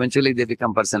 Eventually, they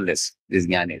become personless, these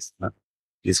jnanis.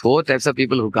 These four types of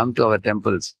people who come to our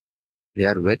temples, they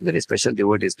are very, very special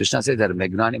devotees. Krishna says they are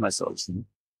magnanimous souls.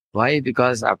 Why?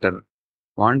 Because after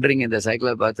wandering in the cycle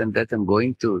of birth and death and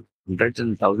going to hundreds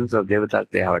and thousands of devatas,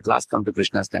 they have at last come to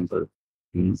Krishna's temple.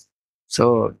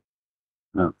 So,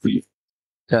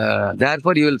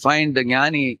 therefore, you will find the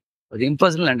jnani, the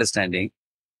impersonal understanding,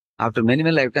 after many,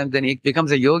 many lifetimes, then he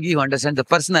becomes a yogi who understands the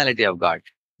personality of God.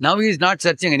 Now he is not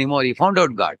searching anymore. He found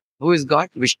out God. Who is God?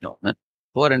 Vishnu.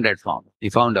 400 form. He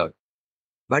found out.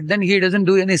 But then he doesn't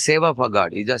do any seva for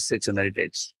God. He just sits and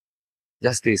meditates.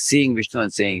 Just is seeing Vishnu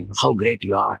and saying, how great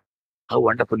you are. How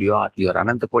wonderful you are. You are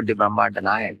Anantapodi Brahmanda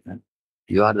Nayak.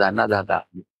 You are the Annadata.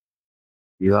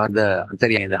 You are the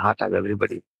Antaryami in the heart of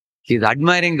everybody. He is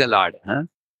admiring the Lord.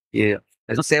 There's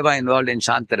no seva involved in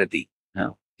Shantarati.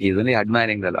 He is only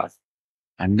admiring the Lord.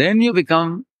 And then you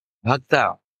become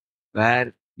bhakta,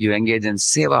 where you engage in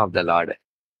seva of the Lord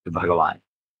to Bhagavan.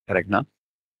 Correct, no?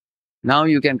 Now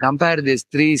you can compare these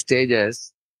three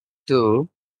stages to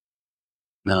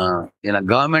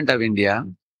government of India,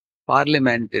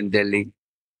 parliament in Delhi,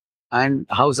 and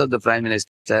house of the Prime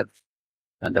Minister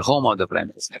and the home of the Prime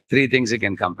Minister. Three things you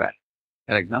can compare.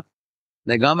 Correct, no?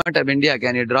 The government of India,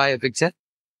 can you draw a picture?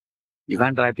 You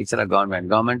can't draw a picture of government.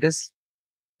 Government is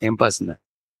impersonal.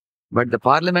 But the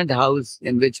parliament house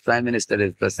in which Prime Minister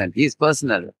is present, he is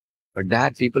personal. But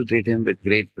that people treat him with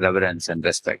great reverence and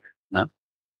respect. No?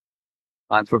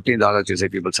 On $15, you say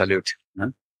people salute.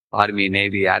 No? Army,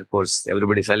 Navy, Air Force,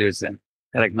 everybody salutes him.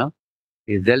 Correct, no?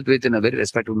 He is dealt with in a very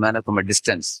respectful manner from a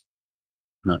distance.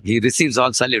 No? He receives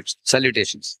all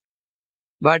salutations.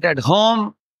 But at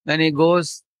home, when he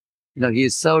goes, he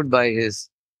is served by his,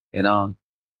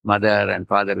 mother and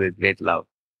father with great love.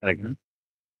 Correct, no?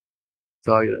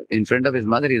 So in front of his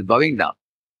mother, he is bowing down.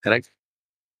 Correct?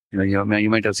 You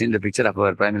might have seen the picture of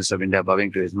our Prime Minister of India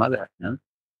bowing to his mother.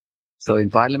 So in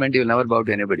Parliament, he will never bow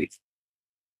to anybody.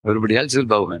 Everybody else will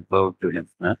bow to him.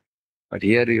 But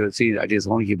here you will see at his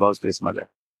home, he bows to his mother.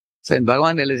 So in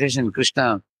Bhagavan realization,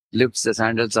 Krishna lifts the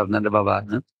sandals of Nanda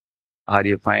Baba. Or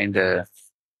you find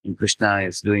Krishna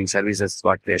is doing services,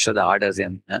 what Yashoda orders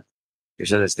him.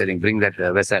 Yashoda is telling, bring that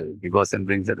vessel. He goes and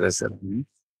brings that vessel.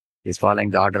 He's following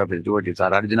the order of his devotees.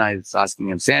 Or Arjuna is asking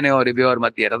him, Seneyo Ribyor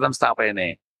Matya Radham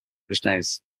Stapayane. Krishna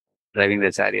is driving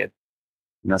the chariot,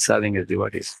 serving his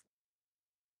devotees.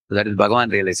 So that is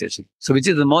Bhagavan realization. So which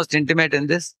is the most intimate in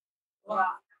this?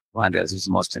 Bhagavan realization is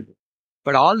most intimate.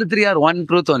 But all the three are one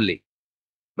truth only.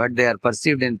 But they are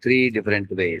perceived in three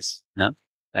different ways.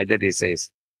 Like that he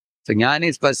says. So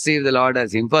Jnanis perceive the Lord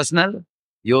as impersonal,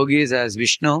 yogis as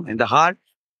Vishnu in the heart,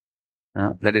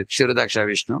 that is Kshirodaksha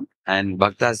Vishnu, and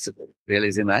Bhaktas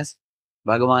realize him as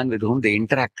Bhagavan with whom they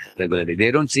interact regularly.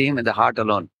 They don't see him in the heart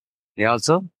alone. They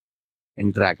also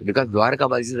interact. Because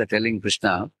Dwarkavasis are telling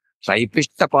Krishna,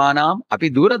 Saipishtapanam api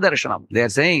dura darshanam. They are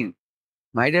saying,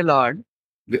 my dear Lord,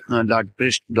 Lord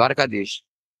Dwarkadish,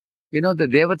 the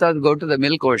Devatas go to the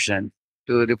milk ocean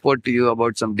to report to you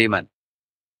about some demon,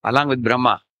 along with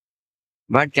Brahma.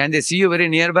 But can they see you very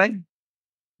nearby?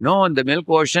 No, in the milk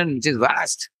ocean, which is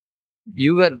vast,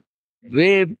 you were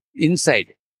way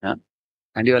inside.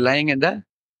 And you are lying in the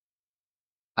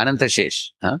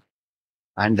Anantashesh.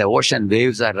 And the ocean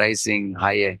waves are rising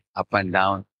high, up and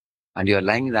down. And you are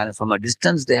lying there. From a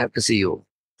distance, they have to see you.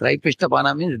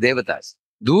 Traipishtapanam means Devatas.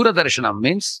 Dura darshanam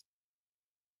means,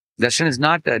 darshan is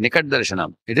not nikat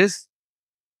darshanam. It is,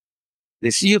 they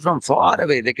see you from far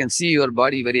away. They can see your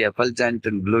body very effulgent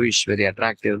and bluish, very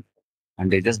attractive. And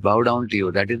they just bow down to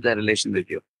you. That is the relation with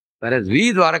you. Whereas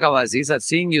we Dwarakavasis are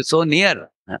seeing you so near.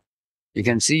 You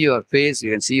can see your face,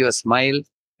 you can see your smile,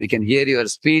 we can hear your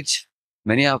speech.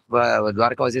 Many of our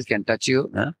Dwarakavasis can touch you.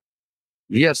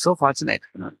 We are so fortunate,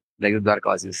 like the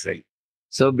Dwarakavasis say.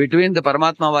 So between the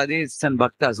Paramatmavadis and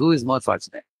Bhaktas, who is more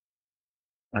fortunate?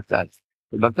 Bhaktas.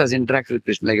 The Bhaktas interact with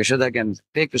Krishna. Like Yashoda can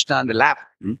take Krishna on the lap.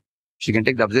 She can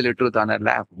take the absolute truth on her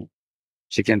lap.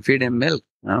 She can feed him milk.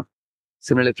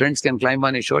 Similarly, friends can climb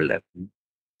on his shoulder.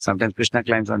 Sometimes Krishna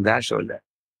climbs on their shoulder.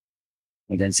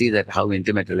 You can see that how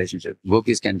intimate relationship.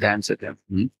 Gopis can dance with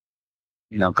him.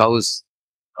 Cows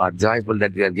are joyful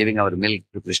that we are giving our milk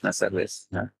to Krishna service.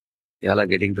 They all are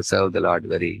getting to serve the Lord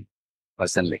very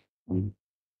personally.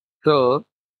 So,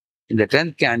 in the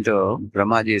 10th canto,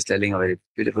 Brahmaji is telling a very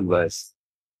beautiful verse.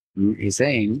 He's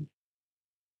saying,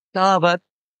 Tavat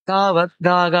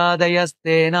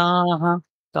dagadayastena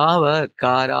tavat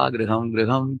karagriham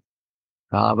griham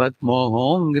tavat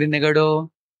mohom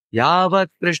grinigado yavat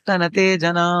krishtanate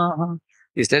jana.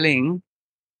 He's telling,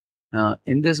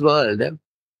 in this world,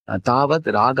 tavat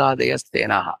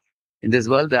ragadayastena. In this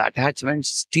world, the attachments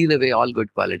steal away all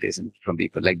good qualities from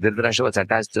people. Like Dhritarashtra was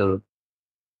attached to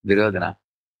Duryodhana.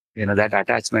 That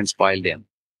attachment spoiled him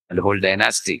and the whole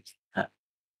dynasty.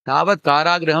 Tavat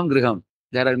karagriham griham.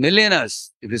 There are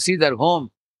millionaires. If you see their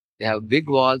home, they have big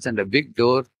walls and a big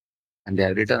door, and they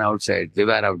have written outside,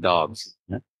 beware of dogs.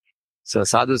 So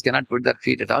sadhus cannot put their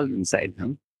feet at all inside.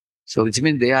 So which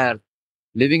means they are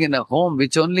living in a home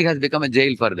which only has become a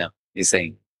jail for them, he's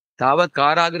saying. Tavat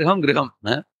karagriham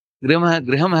griham.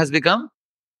 Griham has become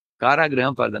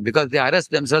karagriham for them because they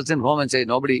arrest themselves in home and say,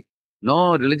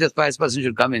 no religious pious person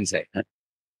should come inside.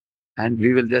 And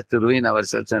we will just ruin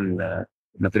ourselves and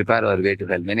prepare our way to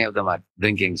hell. Many of them are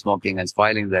drinking, smoking and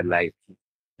spoiling their life.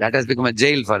 That has become a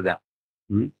jail for them.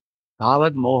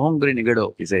 Tavat moham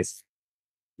grinigado, he says.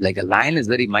 Like a lion is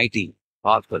very mighty.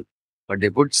 powerful. But they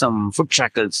put some foot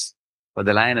shackles for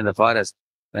the lion in the forest.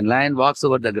 When lion walks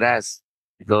over the grass,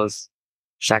 those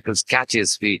shackles catch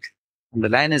his feet. And the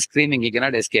lion is screaming, he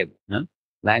cannot escape.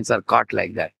 Lions are caught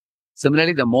like that.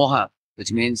 Similarly, the moha,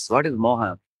 which means, what is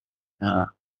moha? Uh,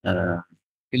 uh,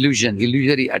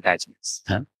 illusory attachments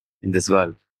in this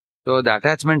world. So the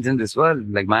attachments in this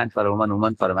world, like man for a woman,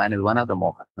 woman for a man, is one of the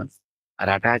moha. Our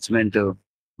attachment to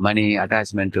money,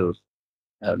 attachment to,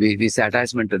 we say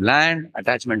attachment to land,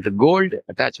 attachment to gold,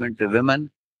 attachment to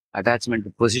women, attachment to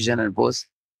position and post.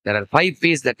 There are 5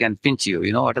 P's that can pinch you.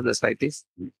 You know what are those 5 P's?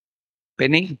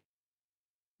 Penny,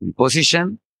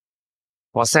 position,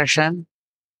 possession,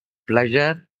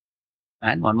 pleasure,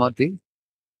 and one more thing.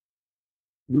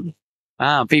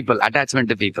 People, attachment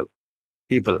to people.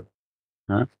 People.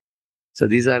 So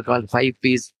these are called 5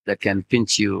 P's that can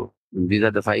pinch you. These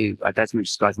are the 5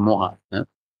 attachments called moha.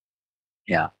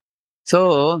 Yeah.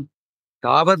 So,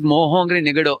 Tavat mohongri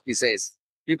nigado, he says.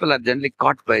 People are generally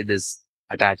caught by this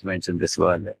attachments in this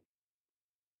world.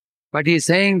 But he's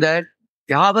saying that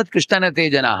Tavat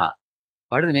krishnanate janaha.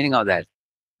 What is the meaning of that?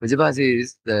 Vijabas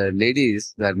is the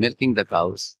ladies that are milking the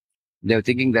cows. They were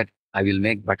thinking that I will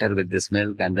make butter with this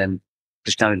milk and then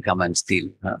Krishna will come and steal.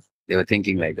 They were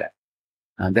thinking like that.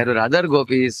 And there were other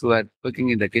gopis who were cooking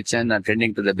in the kitchen and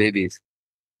tending to the babies.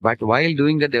 But while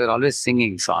doing that, they were always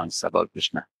singing songs about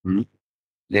Krishna.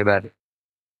 They were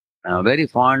very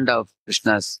fond of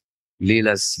Krishna's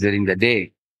leelas during the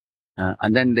day.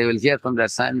 And then they will hear from their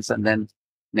sons, and then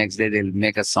next day they'll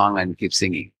make a song and keep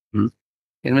singing. In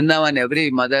Vrindavan, every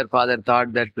mother, father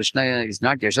thought that Krishna is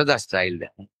not Yashoda's child.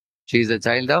 She is a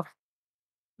child of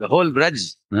the whole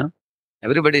Braj.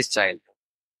 Everybody's child.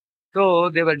 So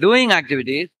they were doing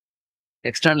activities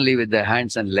externally with their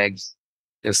hands and legs.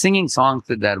 They were singing songs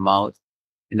with their mouth.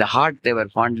 In the heart, they were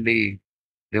fondly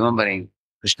remembering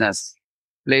Krishna's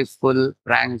playful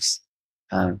pranks,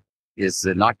 his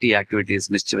naughty activities,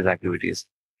 mischievous activities.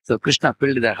 So Krishna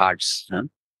filled their hearts.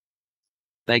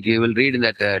 Like you will read in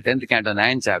that 10th canto,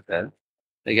 9th chapter,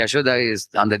 like Yashoda is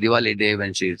on the Diwali day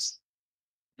when she's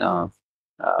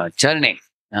churning.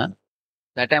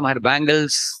 That time her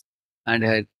bangles and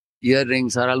her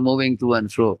earrings are all moving to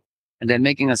and fro. And then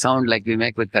making a sound like we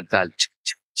make with kartal.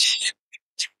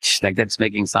 Like that's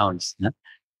making sounds.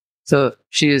 So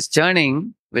she is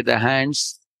churning with the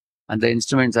hands and the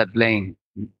instruments are playing.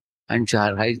 And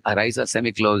her eyes are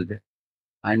semi-closed.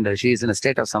 And she is in a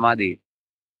state of samadhi.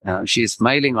 She is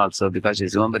smiling also because she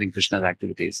is remembering Krishna's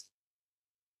activities.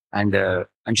 And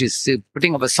she's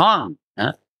putting up a song,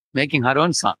 making her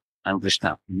own song on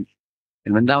Krishna. In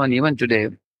Vrindavan, even today,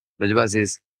 Brajbas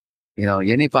is,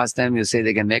 any pastime you say,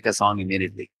 they can make a song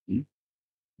immediately.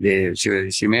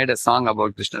 She made a song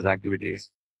about Krishna's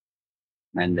activities.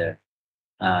 And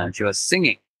she was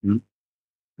singing.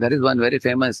 There is one very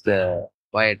famous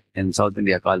poet in South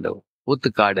India called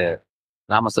Uttukadu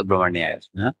Ramasubramaniya.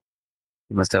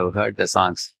 You must have heard the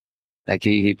songs. Like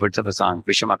he puts up a song,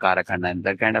 Vishamakara Kannan,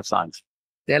 that kind of songs.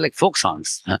 They are like folk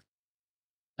songs.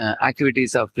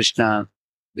 Activities of Krishna,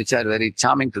 which are very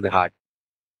charming to the heart.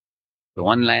 So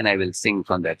one line I will sing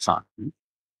from that song.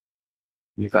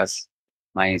 Because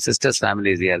my sister's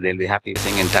family is here, they'll be happy to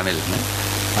sing in Tamil.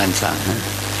 One song.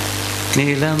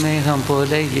 Neelamegam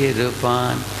போல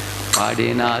இருப்பான்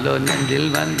பாடினாலோ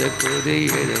நெஞ்சில் வந்து குதி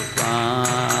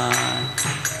எடுப்பான்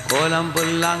கோலம்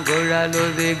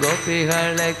புல்லாங்குழலுதி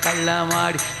கோபிகளை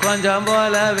கள்ளமாடி கொஞ்சம்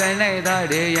போல வெண்ணை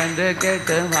தாடி என்று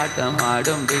கேட்டு மாட்டம்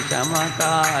ஆடும்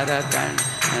Vishamakkara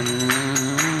Kannan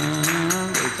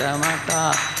விஷமக்கா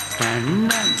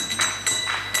Kannan.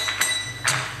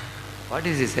 What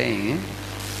is he saying?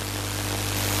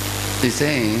 He's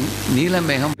saying,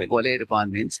 Neelameham pole irpan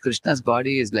means Krishna's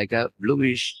body is like a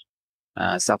bluish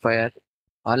sapphire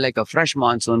or like a fresh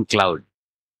monsoon cloud.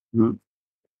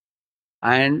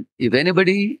 And if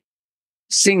anybody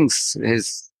sings his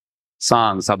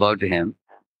songs about him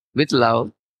with love,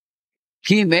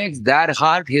 he makes their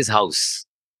heart his house.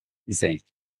 He's saying.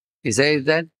 He says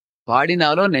that,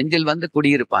 Paadinalo nenjil vandu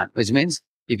kudiyirpan, which means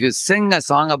if you sing a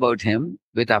song about him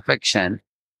with affection,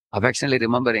 affectionately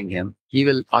remembering him, he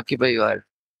will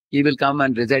he will come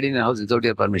and reside in your house without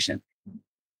your permission.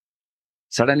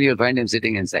 Suddenly you'll find him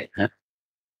sitting inside.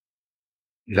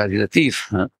 Because he's a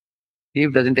thief. Thief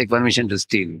doesn't take permission to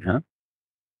steal.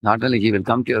 Not only he will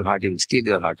come to your heart, he will steal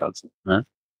your heart also.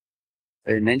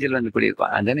 And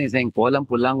then he's saying, Polam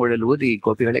Pullangodaludi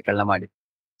Gopihale Kallamadi.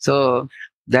 So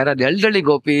there are the elderly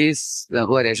gopis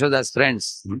who are Yashoda's friends.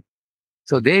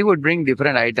 So they would bring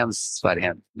different items for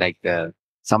him. Like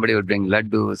somebody would bring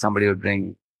laddu, somebody would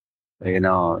bring,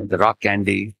 the rock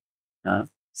candy.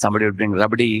 Somebody would bring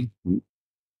rabdi.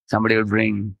 Somebody would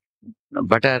bring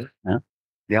butter.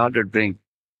 They all would bring.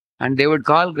 And they would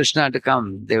call Krishna to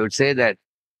come. They would say that,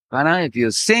 Kana, if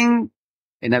you sing,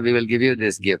 we will give you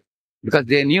this gift. Because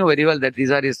they knew very well that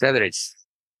these are his favorites,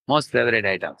 most favorite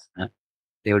items.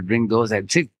 They would bring those.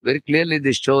 And see, very clearly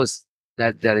this shows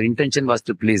that their intention was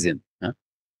to please him.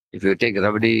 If you take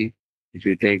rabdi, if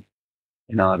you take,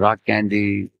 rock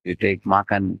candy, if you take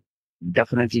makan,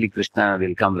 definitely Krishna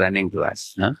will come running to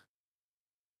us.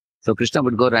 So Krishna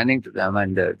would go running to them,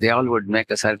 and they all would make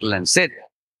a circle and sit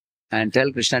and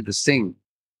tell Krishna to sing.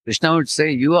 Krishna would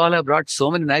say, you all have brought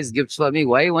so many nice gifts for me.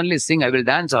 Why only sing? I will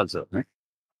dance also.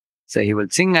 So he will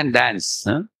sing and dance.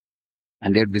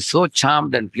 And they would be so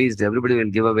charmed and pleased. Everybody will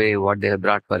give away what they have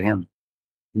brought for him.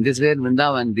 In this way, in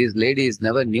Vrindavan, these ladies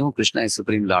never knew Krishna is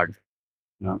Supreme Lord.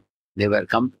 They were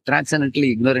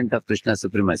transcendently ignorant of Krishna's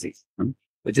supremacy,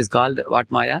 which is called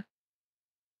what Maya?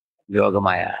 Yoga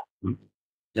Maya.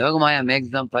 Yoga Maya makes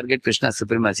them forget Krishna's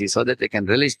supremacy so that they can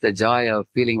relish the joy of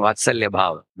feeling Vatsalya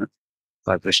Bhava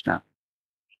for Krishna.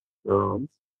 So,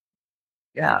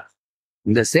 yeah.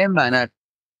 In the same manner,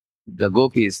 the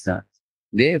gopis,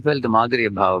 they felt the Madhurya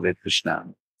Bhava with Krishna.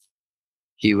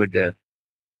 He would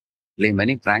play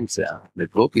many pranks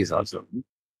with gopis also.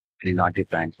 Very naughty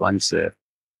pranks. Once,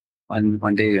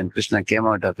 one day when Krishna came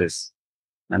out of his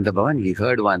Nanda Bhavan, he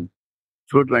heard one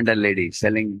fruit vendor lady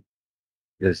selling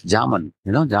this jamun.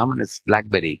 Jamun is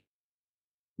blackberry.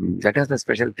 That has a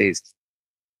special taste.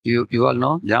 You all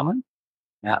know jamun?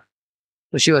 Yeah.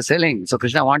 So she was selling. So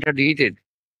Krishna wanted to eat it.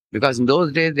 Because in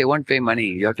those days, they won't pay money.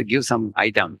 You have to give some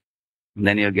item. And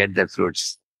then you get the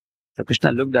fruits. So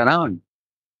Krishna looked around.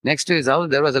 Next to his house,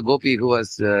 there was a gopi who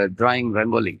was drawing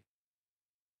rangoli.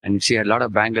 And she had a lot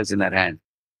of bangles in her hand.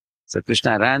 So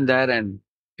Krishna ran there and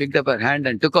picked up her hand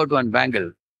and took out one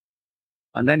bangle.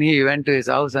 And then he went to his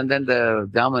house, and then the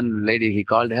Jaman lady, he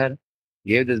called her,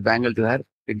 gave this bangle to her,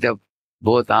 picked up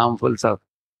both armfuls of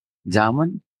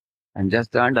Jaman, and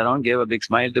just turned around, gave a big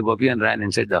smile to Gopi and ran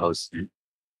inside the house.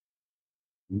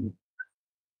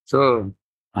 So,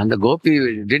 and the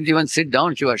Gopi didn't even sit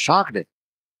down. She was shocked.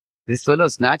 This fellow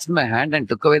snatched my hand and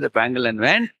took away the bangle and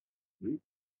went.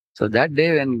 So that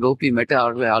day when Gopi met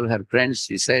all her friends,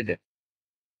 she said,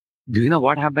 do you know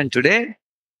what happened today?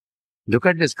 Look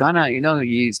at this Kana,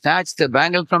 he snatched the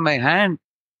bangle from my hand,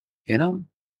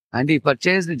 and he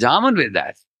purchased the jamun with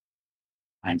that.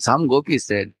 And some Gopi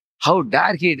said, how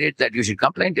dare he did that? You should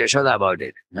complain to Yashoda about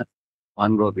it.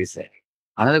 One Gopi said.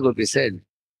 Another Gopi said,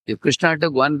 if Krishna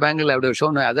took one bangle, I would have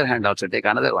shown my other hand also, take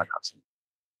another one also.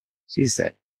 She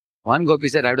said. One Gopi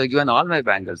said, I would have given all my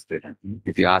bangles to him,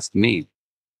 if you ask me.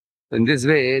 So in this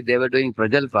way, they were doing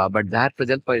Prajalpa, but that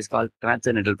Prajalpa is called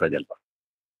transcendental Prajalpa.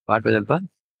 What Prajalpa?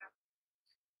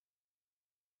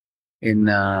 In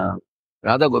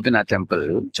Radha Gopinath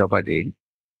temple, Chopati,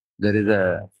 there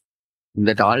is in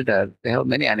that altar, they have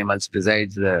many animals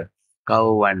besides the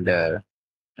cow and,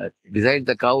 besides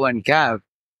the cow and calf,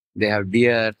 they have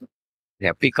deer, they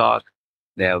have peacock,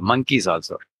 they have monkeys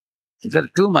also. There are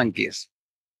 2 monkeys.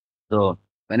 So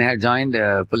when I had joined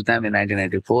full-time in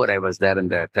 1994, I was there in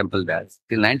the temple there.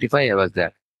 Till 95, I was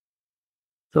there.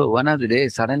 So one of the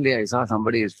days, suddenly I saw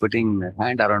somebody is putting a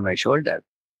hand around my shoulder.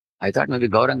 I thought maybe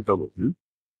Gaurang Prabhu.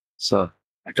 So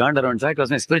I turned around, so it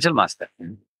was my spiritual master.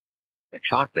 I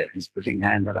shocked there. He's putting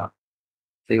hand around.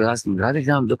 So he was asking,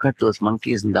 Radheshyam, look at those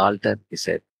monkeys in the altar. He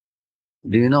said,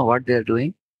 do you know what they're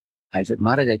doing? I said,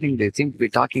 Maharaj, I think they seem to be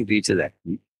talking to each other.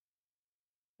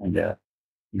 And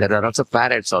there are also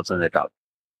parrots also in the top.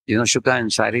 Shuka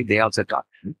and Shari, they also talk.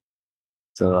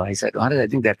 So I said, Maharaj, I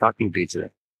think they're talking to each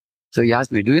other. So he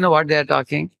asked me, do you know what they're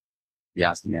talking? He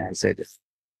asked me. I said,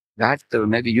 that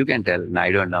maybe you can tell. No,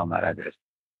 I don't know, Maharaj.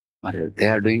 Maharaj, they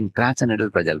are doing transcendental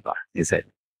Prajalpa. He said,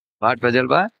 what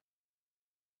Prajalpa?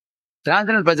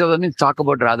 Transcendental Prajalpa means talk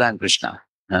about Radha and Krishna.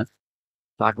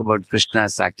 Talk about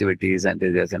Krishna's activities and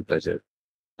desires and pleasures.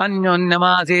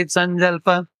 Anyonyamasit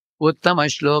sanjalpa uttama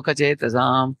shloka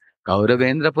chetasam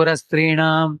kauravendra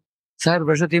purastrinam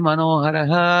sarvashati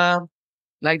manoharaha.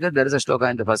 Like that, there is a shloka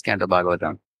in the first canto of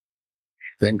Bhagavatam.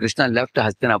 When Krishna left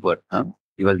Hastinapur,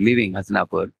 he was leaving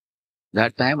Hastinapur.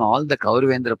 That time, all the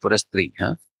Kauravendra Purastri,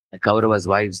 the Kauravas'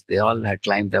 wives, they all had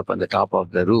climbed up on the top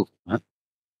of the roof.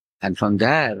 And from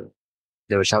there,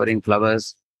 they were showering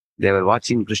flowers. They were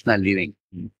watching Krishna leaving.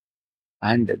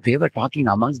 And they were talking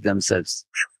amongst themselves.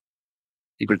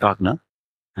 People talk, no?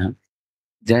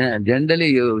 Generally,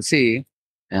 you see,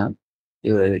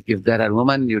 if there are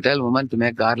women, you tell women to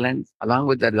make garland. Along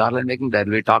with that garland making, there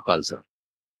will be talk also.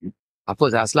 Of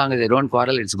course, as long as they don't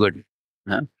quarrel, it's good.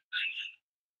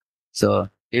 So,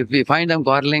 if we find them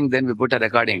quarreling, then we put a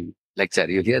recording lecture.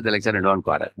 You hear the lecture and don't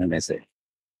quarrel, and I say.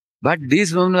 But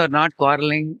these women were not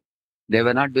quarreling. They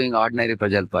were not doing ordinary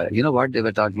prajalpa. You know what they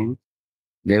were talking?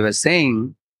 They were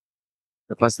saying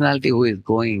the personality who is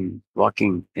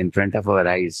walking in front of our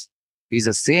eyes is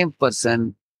the same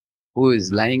person who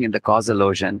is lying in the causal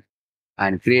ocean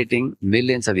and creating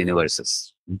millions of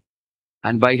universes.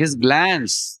 And by his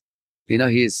glance, he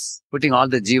is putting all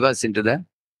the jivas into the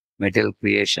material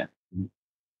creation.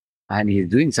 And he is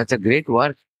doing such a great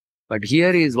work. But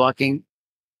here he is walking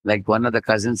like one of the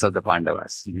cousins of the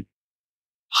Pandavas.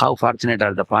 How fortunate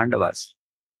are the Pandavas?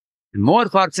 More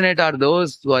fortunate are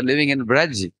those who are living in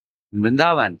Braj, in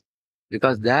Vrindavan,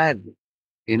 because there,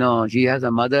 he has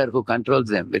a mother who controls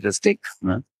them with a stick.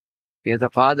 He has a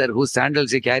father whose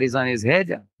sandals he carries on his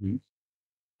head.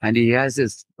 And he has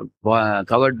his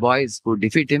covered boys who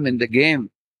defeat him in the game,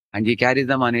 and he carries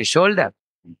them on his shoulder.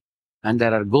 And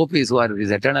there are gopis who are his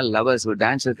eternal lovers who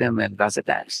dance with him and rasa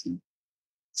dance.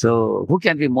 So who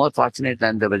can be more fortunate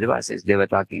than the Vrajavasis? They were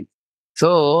talking.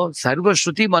 So Sarva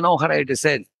Shruti Manohara, it is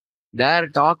said, their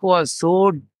talk was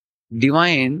so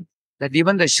divine that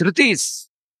even the Shrutis,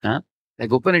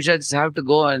 like Upanishads, have to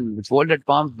go and with folded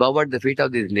palms bow at the feet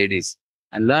of these ladies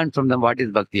and learn from them what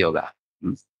is Bhakti Yoga.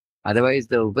 Otherwise,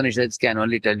 the Upanishads can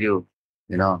only tell you,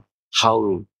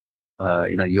 how,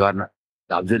 you are not,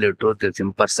 the absolute truth is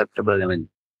imperceptible. I mean,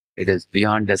 it is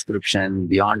beyond description,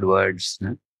 beyond words.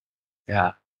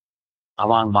 Yeah.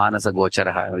 Amang manasa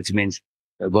gocharaha, which means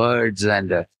the words and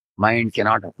the mind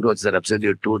cannot approach the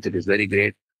absolute truth. It is very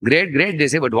great. Great, great, they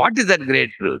say, but what is that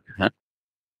great truth?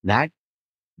 That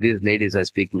these ladies are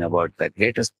speaking about. The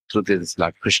greatest truth is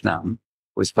Lord Krishna,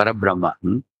 who is Parabrahma.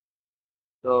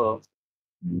 So,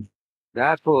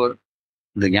 therefore,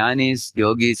 the Jnanis,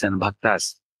 Yogis, and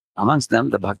Bhaktas, amongst them,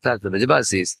 the Bhaktas, the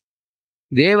Vrajavasis,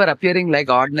 they were appearing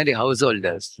like ordinary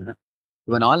householders.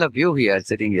 When all of you here,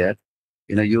 sitting here,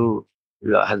 you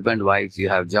are husband, wife, you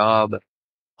have job,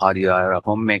 or you are a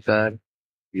homemaker,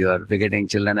 you are begetting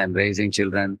children and raising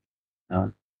children.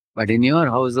 But in your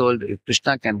household, if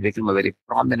Krishna can become a very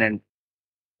prominent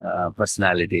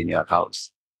personality in your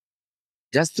house,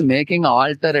 just making an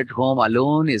altar at home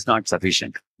alone is not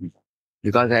sufficient.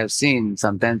 Because I have seen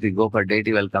sometimes we go for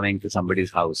deity welcoming to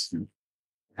somebody's house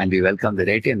and we welcome the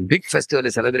deity and big festival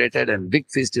is celebrated and big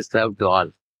feast is served to all.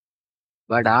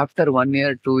 But after 1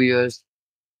 year, 2 years,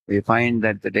 we find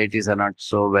that the deities are not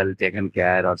so well taken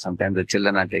care, or sometimes the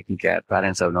children are taken care,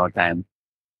 parents have no time.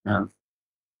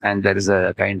 And there is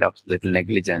a kind of little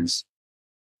negligence,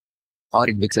 or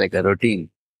it becomes like a routine.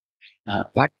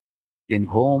 But in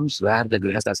homes where the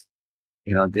grihasthas,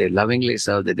 they lovingly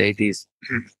serve the deities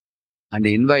and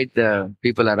they invite the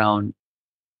people around,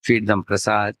 feed them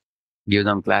prasad, give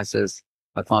them classes,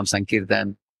 perform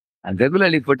Sankirtan, and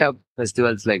regularly put up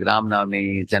festivals like Ram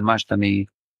Navami, Janmashtami,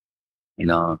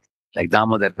 like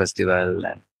Damodar festival,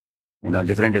 and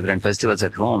different festivals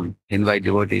at home, invite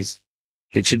devotees.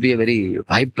 It should be a very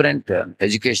vibrant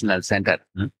educational center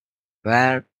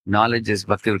where knowledge is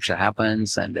Bhakti Vriksha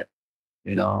happens. And,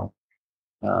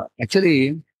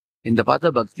 actually, in the path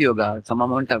of Bhakti Yoga, some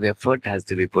amount of effort has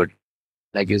to be put.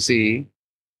 Like you see,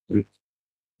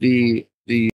 we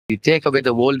take away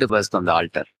the old first from the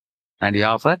altar and we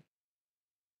offer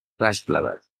fresh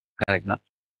flowers. Correct, no?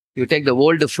 You take the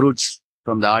old fruits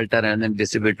from the altar and then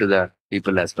distribute to the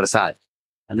people as prasad.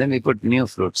 And then we put new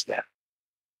fruits there.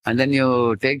 And then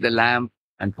you take the lamp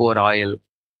and pour oil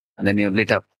and then you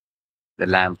lit up the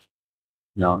lamp.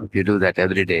 If you do that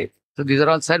every day. So these are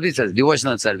all services,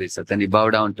 devotional services. And you bow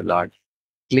down to Lord.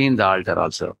 Clean the altar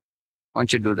also.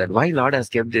 Once you do that, why Lord has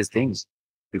kept these things?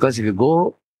 Because if you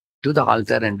go to the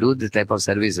altar and do this type of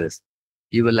services,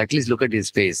 you will at least look at his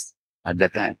face at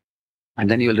that time. And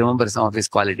then you will remember some of his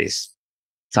qualities,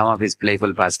 some of his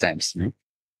playful pastimes.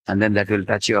 And then that will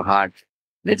touch your heart.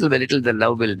 Little by little, the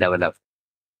love will develop.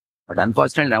 But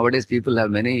unfortunately, nowadays, people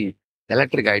have many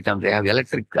electric items. They have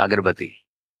electric agarbatti.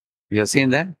 You have seen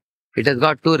that? It has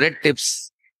got 2 red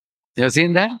tips. You have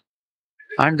seen that?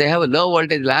 And they have a low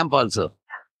voltage lamp also.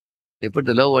 They put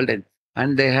the low voltage.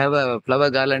 And they have a flower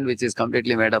garland which is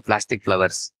completely made of plastic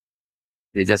flowers.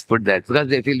 They just put that because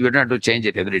they feel we don't have to change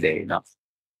it every day.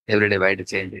 Every day, why to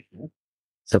change it?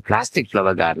 So plastic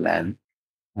flower garland,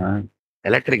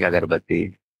 electric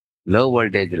agarbatti, low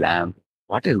voltage lamp.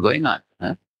 What is going on?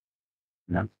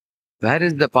 Where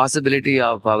is the possibility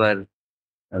of our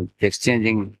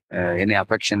exchanging any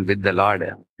affection with the Lord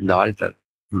in the altar?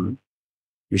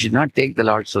 You should not take the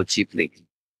Lord so cheaply.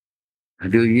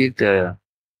 Do you eat,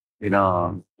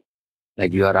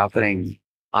 like you are offering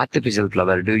artificial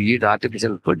flower? Do you eat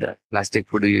artificial food? Plastic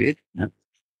food do you eat?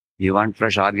 You want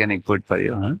fresh organic food for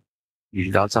you. You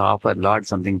should also offer Lord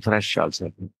something fresh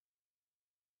also.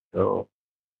 So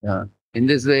In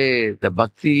this way, the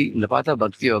bhakti, in the path of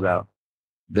bhakti yoga,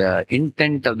 the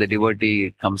intent of the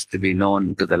devotee comes to be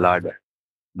known to the Lord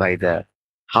by the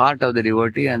heart of the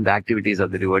devotee and the activities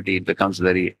of the devotee. It becomes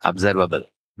very observable.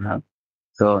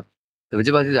 So the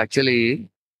Vijayavasis actually,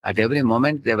 at every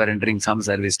moment, they were rendering some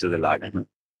service to the Lord.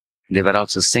 They were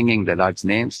also singing the Lord's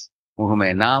names. Muh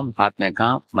mein naam, hath mein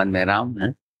kaam, man mein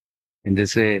ram. In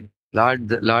this way,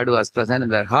 the Lord was present in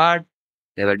their heart.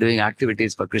 They were doing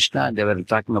activities for Krishna. And they were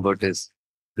talking about his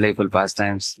playful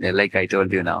pastimes, like I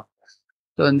told you now.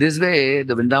 So in this way,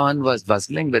 the Vrindavan was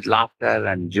bustling with laughter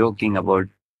and joking about,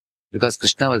 because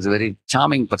Krishna was a very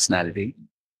charming personality.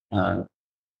 Uh,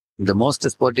 the most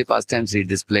sportive pastimes he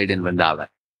displayed in Vrindavan.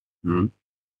 Hmm.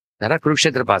 There are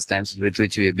Kurukshetra pastimes with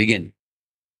which we begin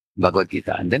Bhagavad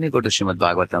Gita. And then you go to Srimad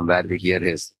Bhagavatam where we hear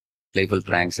his playful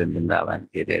pranks in Vrindavan.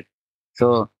 He did.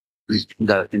 So in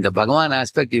the Bhagavan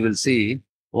aspect, you will see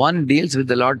one deals with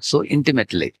the Lord so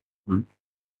intimately. Hmm.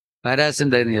 Whereas in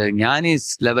the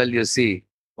Jnani's level, you see,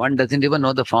 one doesn't even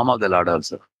know the form of the Lord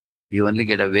also. You only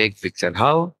get a vague picture.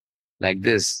 How? Like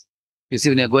this. You see,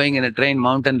 when you're going in a train,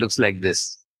 mountain looks like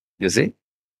this. You see?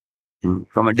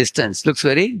 From a distance, looks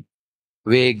very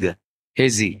vague,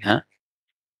 hazy. Huh?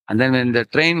 And then when the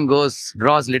train draws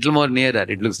little more nearer,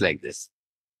 it looks like this.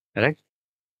 Correct?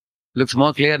 Looks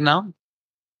more clear now.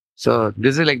 So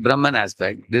this is like Brahman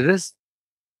aspect. This is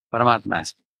Paramatma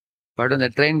aspect. But when the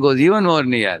train goes even more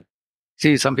near,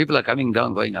 see, some people are coming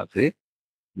down, going up. See?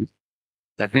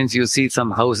 That means you see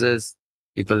some houses,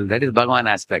 people, that is Bhagavan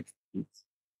aspect.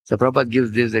 So Prabhupada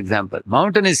gives this example.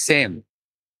 Mountain is same,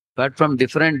 but from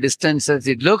different distances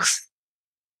it looks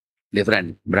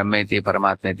different. Brahmeti,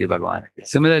 Paramatmeti, Bhagavan.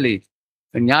 Similarly,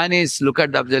 when Jnanis look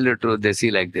at the absolute truth, they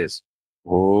see like this.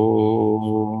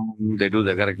 Oh, they do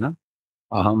the correct, no?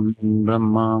 Aham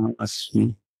Brahma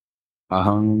Asmi.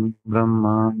 Aham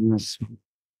Brahma Asmi.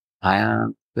 I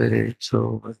am spirit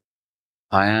soul.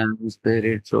 I am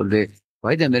spirit soul.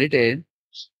 Why they meditate?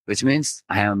 Which means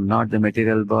I am not the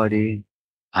material body.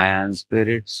 I am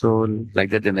spirit soul. Like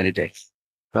that they meditate.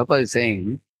 Prabhupada is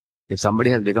saying, if somebody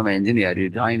has become an engineer, you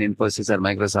join Infosys or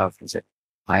Microsoft and say,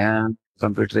 I am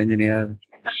computer engineer.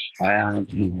 I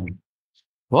am.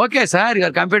 Okay, sir, you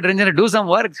are computer engineer. Do some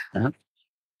work.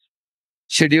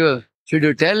 Should you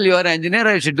tell you are an engineer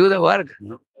or you should do the work?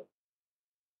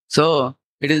 So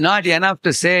it is not enough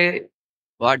to say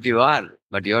what you are,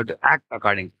 but you have to act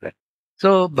according to that.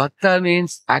 So bhakta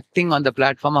means acting on the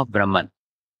platform of Brahman.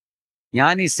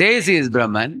 Jnani says he is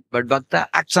Brahman, but bhakta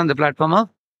acts on the platform of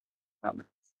Brahman.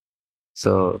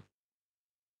 So,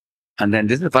 and then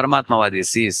this is Paramatmavadi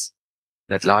sees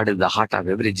that Lord is the heart of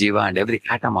every jiva and every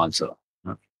atom also.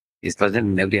 He is present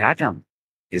in every atom.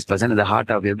 He is present in the heart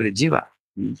of every jiva.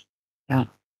 Yeah.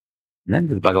 Then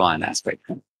the Bhagavan aspect.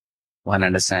 One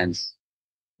understands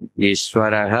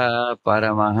Ishwaraha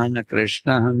Paramahan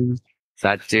Krishna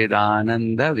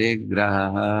Satchidananda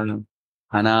Vigraha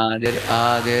Anadir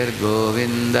Adir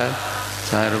Govinda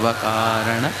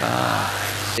Sarvakaranaka.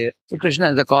 So Krishna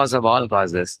is the cause of all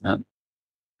causes.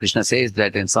 Krishna says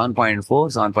that in 7.4,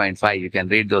 7.5, you can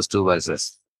read those two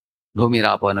verses. Bhumi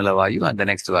Rapo Nalavayu and the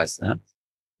next verse.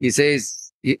 He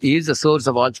says he is the source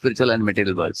of all spiritual and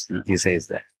material worlds. He says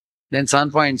that. Then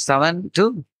 7.7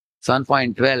 to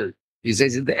 7.12, he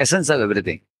says it's the essence of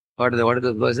everything. What are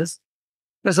those verses?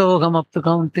 Prasoham aptu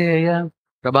kaunteya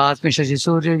prabhasmi shashi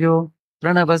suryayo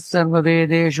pranavas sarva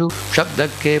vedeshu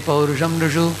shabdakke paurusham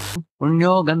nushu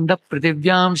punyo gandha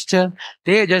prativyamscha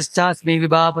tejaschasmi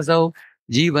vibhapasau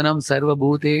jivanam sarva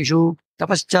bhuteshu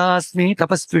tapaschasmi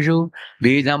tapasvishu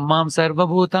bijam mam sarva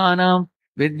bhutanam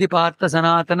vidhi partha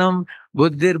sanatanam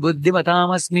buddhir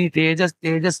buddhimatamasmi tejas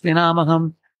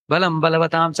tejasvinamaham balam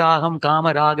balavatam chaham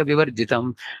kama raga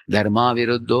vivarjitam dharma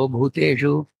viruddho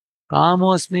bhuteshu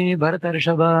कामोऽस्मि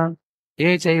भरतर्षभ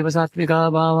ये चैव सात्विका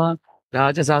भावा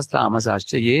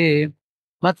राजसास्तामसाश्च ये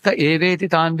मत्त एवेति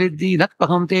तान् विद्धि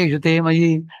नत्पहं तेषु ते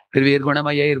मयि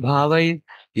त्रिभिर्गुणमयैर्भावै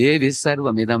येभिः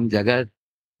सर्वमिदं जगत्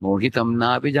मोहितं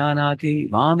नापि जानाति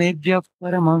मामेभ्यः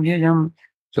परमव्ययम्.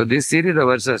 So this series of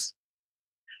verses,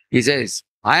 he says,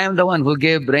 I am the one who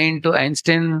gave brain to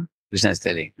Einstein. Krishna is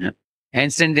telling.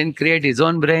 Einstein didn't create his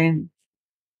own brain.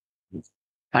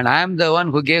 And I am the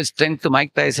one who gave strength to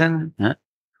Mike Tyson.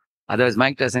 Otherwise,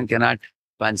 Mike Tyson cannot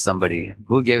punch somebody.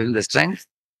 Who gave him the strength?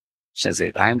 She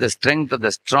said, I am the strength of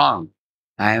the strong.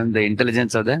 I am the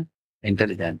intelligence of the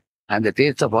intelligent. I am the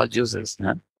taste of all juices.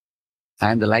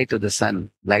 I am the light of the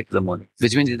sun, light of the moon,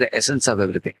 which means it's the essence of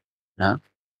everything.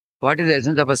 What is the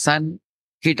essence of a sun?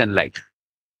 Heat and light.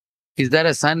 Is there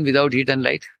a sun without heat and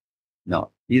light?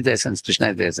 No. He is the essence.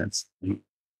 Krishna is the essence.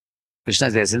 Krishna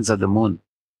is the essence of the moon.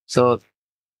 So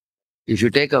If you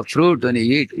take a fruit when you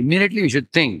eat, immediately you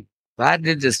should think, where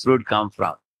did this fruit come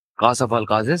from? Cause of all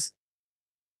causes?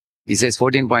 He says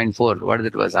 14.4. What is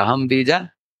it was? Aham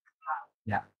bija?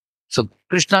 Yeah. So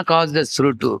Krishna caused this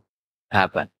fruit to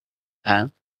happen. Huh?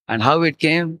 And how it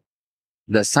came?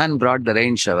 The sun brought the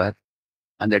rain shower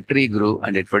and the tree grew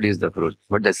and it produced the fruit.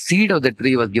 But the seed of the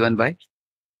tree was given by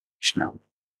Krishna.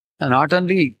 And not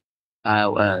only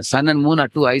sun and moon are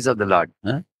two eyes of the Lord.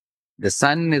 Huh? The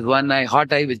sun is one eye,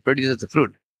 hot eye, which produces the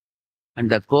fruit. And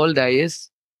the cold eye is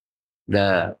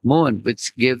the moon,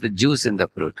 which gave the juice in the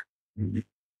fruit. Mhm.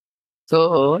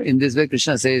 So, in this way,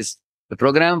 Krishna says, the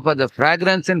program for the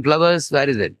fragrance in flowers, where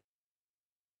is it?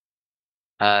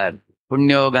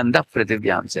 Punyo Gandha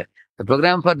Prativyamse. The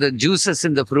program for the juices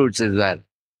in the fruits is where?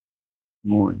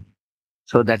 Moon.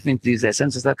 So that means these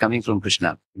essences are coming from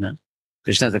Krishna. You know?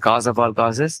 Krishna is the cause of all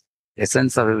causes,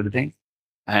 essence of everything,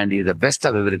 and he is the best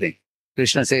of everything.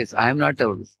 Krishna says, I am not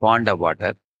a pond of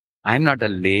water. I am not a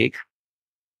lake.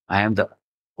 I am the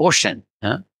ocean.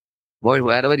 Huh?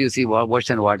 Wherever you see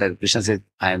ocean water, Krishna says,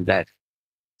 I am that.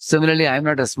 Similarly, I am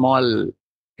not a small,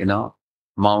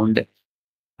 mound.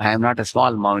 I am not a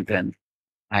small mountain.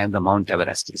 I am the Mount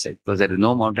Everest, he said, because there is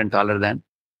no mountain taller than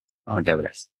Mount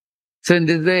Everest. So in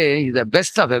this way, he's the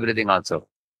best of everything also.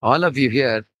 All of you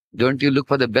here, don't you look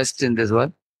for the best in this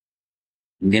world?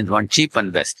 Indians want cheap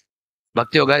and best.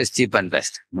 Bhakti Yoga is cheap and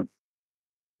best.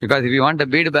 Because if you want a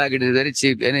bead bag, it is very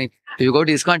cheap. If you go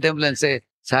to ISKCON temple and say,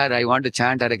 sir, I want to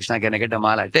chant Hare Krishna, can I get a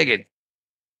mala? Take it.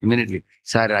 Immediately.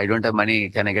 Sir, I don't have money,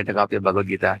 can I get a copy of Bhagavad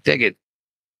Gita? Take it.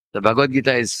 The Bhagavad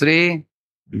Gita is free.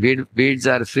 Beads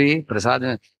are free.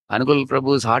 Prasad. Anukul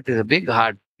Prabhu's heart is a big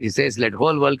heart. He says, let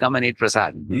whole world come and eat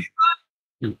prasad.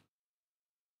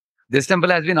 This temple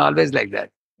has been always like that.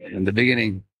 In the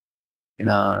beginning,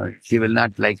 he will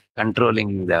not like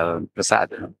controlling the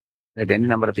prasad. Let any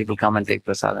number of people come and take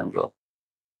prasad and go.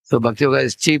 So Bhakti Yoga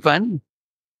is cheap and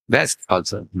best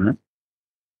also.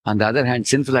 On the other hand,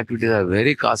 sinful activities are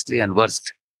very costly and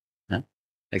worst.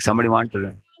 Like somebody want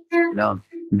to,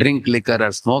 drink liquor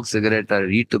or smoke cigarette or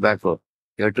eat tobacco.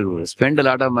 You have to spend a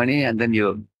lot of money and then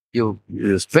you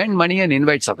spend money and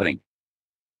invite suffering.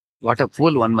 What a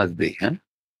fool one must be.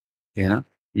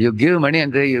 You give money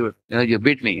and say, you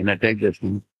beat me, take this.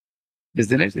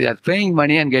 Isn't it? You are paying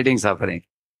money and getting suffering.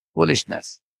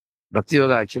 Foolishness. Bhakti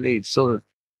Yoga actually, it's so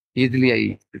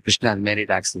easily, Krishna has made it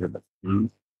accessible.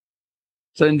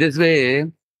 So in this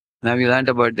way, now we learned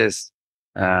about this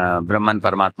Brahman,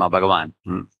 Paramatma,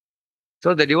 Bhagavan.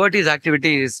 So the devotees'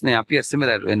 activities may appear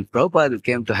similar. When Prabhupada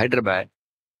came to Hyderabad,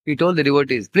 he told the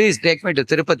devotees, please take me to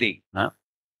Tirupati.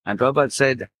 And Prabhupada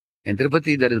said, in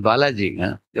Tirupati there is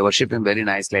Balaji. They worship him very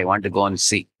nicely. I want to go and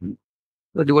see.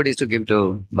 So devotees took him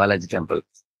to Balaji temple.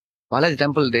 Balaji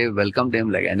temple, they welcomed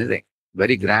him like anything.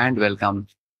 Very grand welcome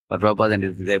for Prabhupada and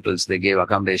his disciples. They gave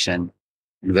accommodation.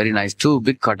 And very nice. 2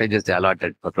 big cottages they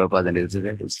allotted for Prabhupada and his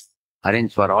disciples.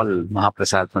 Arranged for all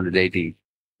Mahaprasad from the deity.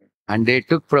 And they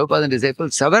took Prabhupada and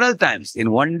disciples several times.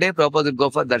 In one day, Prabhupada would go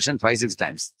for darshan 5-6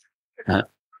 times.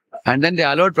 And then they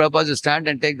allowed Prabhupada to stand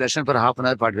and take darshan for half an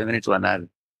hour, 45 minutes, 1 hour.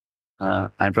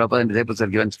 And Prabhupada and disciples are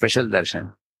given special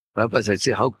darshan. Prabhupada said,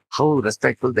 see how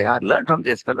respectful they are. Learn from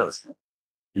these fellows.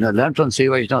 Learn from Sri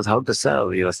Vaishnavas how to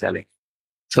serve, he was telling.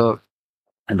 So,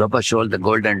 and Prabhupada showed the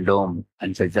golden dome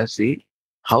and said, just see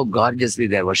how gorgeously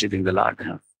they are worshipping the Lord.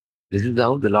 This is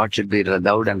how the Lord should be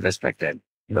loved and respected,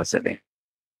 he was saying.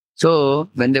 So,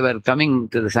 when they were coming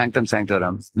to the Sanctum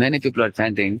Sanctorum, many people are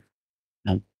chanting,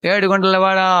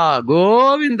 Edugondalavada,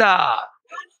 Govinda.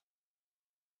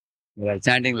 They were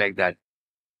chanting like that.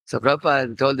 So,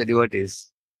 Prabhupada told the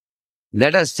devotees,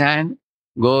 let us chant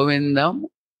Govindam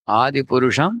Adi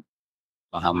Purusham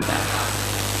Aham.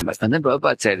 And then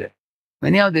Prabhupada said,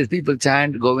 many of these people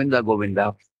chant Govinda,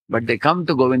 Govinda, but they come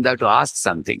to Govinda to ask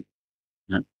something.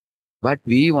 But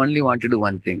we only want to do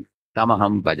one thing,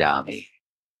 Tamaham Bhajami.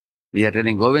 We are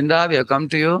telling Govinda, we have come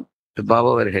to you to bow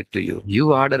our head to you.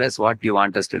 You order us what you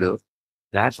want us to do.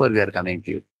 Therefore, we are coming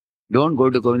to you. Don't go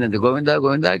to Govinda.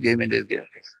 Govinda, give me this, give me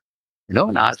this.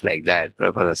 Don't ask like that,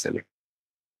 Prabhupada said.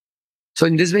 So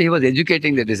in this way, he was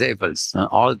educating the disciples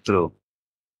all through.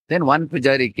 Then one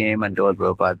Pujari came and told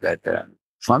Prabhupada that,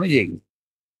 Swamiji,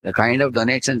 the kind of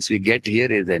donations we get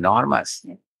here is enormous.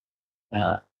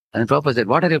 And Prabhupada said,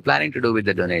 what are you planning to do with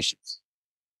the donations?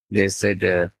 They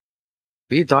said,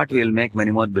 we thought we will make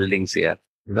many more buildings here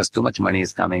because too much money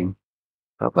is coming.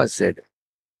 Prabhupada said,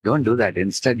 don't do that.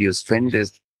 Instead, you spend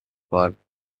this for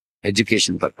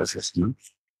education purposes.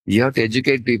 You have to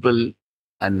educate people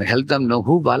and help them know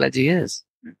who Balaji is.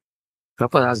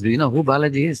 Prabhupada asked, do you know who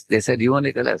Balaji is? They said, you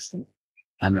only tell us.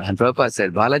 And Prabhupada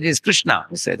said, Balaji is Krishna.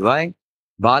 He said, why?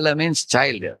 Bala means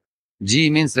child.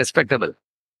 G means respectable.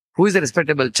 Who is a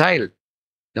respectable child?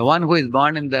 The one who is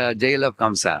born in the jail of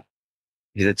Kamsa.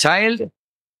 He is a child.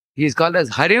 He is called as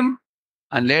Harim.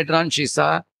 And later on, she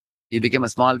saw he became a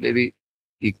small baby.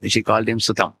 She called him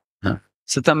Sutam.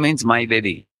 Sutam means my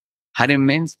baby. Harim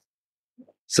means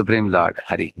Supreme Lord,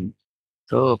 Hari.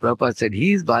 So Prabhupada said,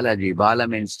 he is Balaji. Bala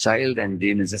means child and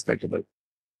Ji means respectable.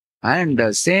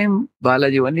 And same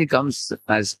Balaji only comes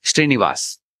as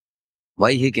Srinivas.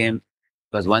 Why he came?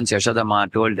 Because once Yashoda Ma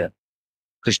told her,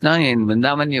 Krishna, in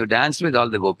Vrindavan you danced with all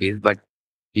the gopis, but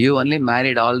you only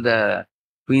married all the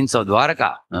queens of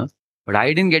Dwaraka. But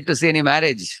I didn't get to see any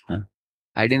marriage.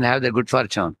 I didn't have the good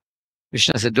fortune.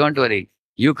 Krishna said, don't worry.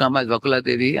 You come as Vakula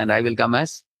Devi and I will come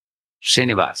as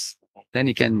Srinivas. Then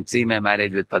you can see my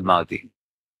marriage with Padmavati.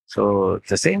 So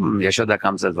the same Yashoda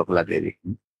comes as Vakula Devi.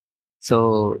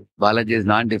 So Balaji is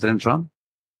not different from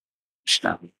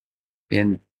Krishna.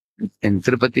 In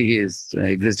Tirupati, he is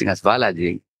existing as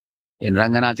Balaji. In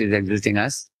Ranganath, he is existing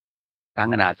as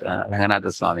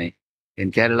Ranganatha Swami.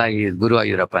 In Kerala, he is Guru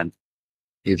Ayurappan.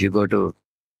 If you go to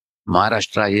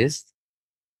Maharashtra, he is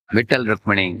Vittal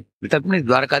Rukmini. Vittal Rukmini is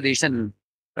Dwarkadish and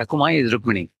Rakumai is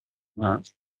Rukmini.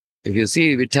 If you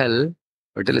see Vittal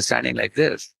is standing like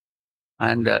this.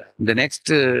 And the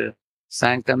next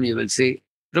sanctum, you will see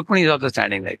Rukmini is also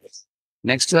standing like this.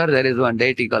 Next to her, there is one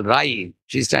deity called Rai.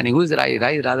 She's standing. Who is Rai?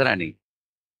 Rai is Radharani.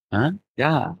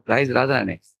 Yeah, Rai is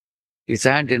Radharani. He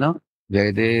sang,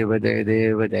 Jai Deva, Jai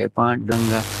Deva, Jai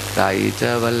Pandanga, Rai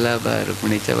cha Vallabha,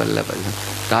 Rukmini cha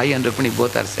Vallabha. Rai and Rukmini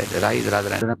both are said. Rai is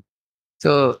Radharani.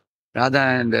 So Radha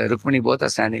and Rukmini both are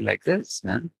standing like this.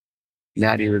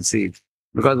 There you will see it.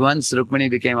 Because once Rukmini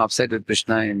became upset with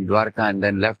Krishna in Dwarka and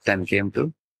then left and came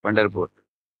to Pandharpur.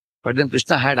 But then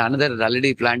Krishna had another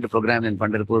already planned program in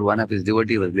Pandharpur. One of his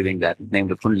devotees was living there, named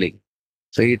Kundli.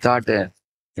 So he thought,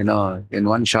 in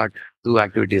one shot, 2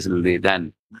 activities will be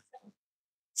done.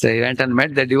 So he went and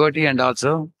met the devotee and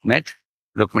also met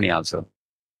Rukmini also.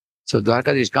 So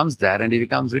Dwarkadish comes there and he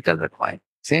becomes Vittal Rukmini.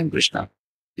 Same Krishna.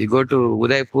 You go to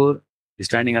Udaipur, he's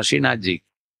standing as Srinathji.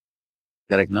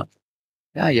 Correct, no?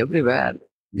 Yeah, everywhere.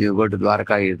 You go to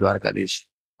Dwarka, he is Dwarkadish.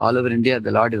 All over India,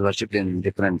 the Lord is worshipped in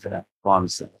different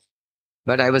forms.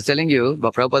 But I was telling you,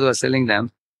 Prabhupada was telling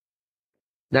them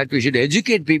that we should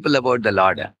educate people about the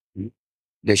Lord.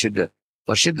 They should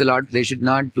worship the Lord. They should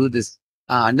not do this.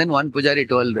 And then one Pujari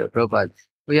told Prabhupada,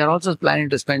 we are also planning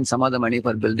to spend some of the money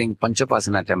for building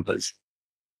Panchapasana temples.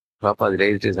 Prabhupada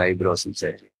raised his eyebrows and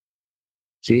said,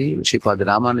 see, Sripad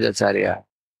Ramanujacharya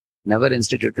never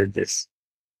instituted this.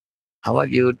 How are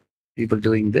you people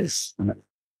doing this?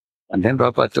 And then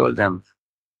Prabhupada told them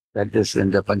that this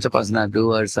in the Panchapasana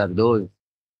doers are those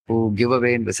who give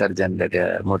away in Visarjan, that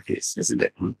are murtis, isn't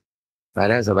it?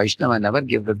 Whereas a Vaishnava never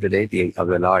gives up the deity of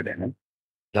the Lord.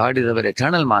 Lord is our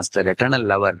eternal master, eternal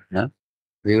lover.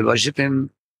 We will worship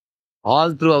him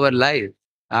all through our life.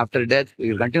 After death,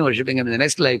 we will continue worshipping him in the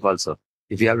next life also.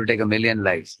 If you have to take 1,000,000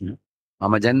 lives.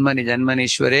 Mama Janmani Janmani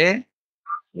Ishware,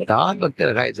 Yathat Bhakti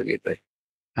Rakhai Sugita.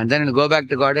 And then we'll go back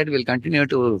to Godhead, we'll continue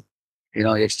to,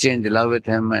 exchange love with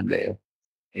him and,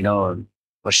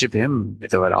 worship him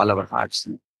with all our hearts.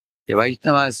 The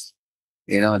Vaishnavas,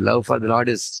 love for the Lord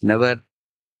is never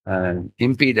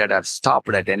impeded or stopped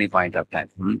at any point of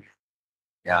time.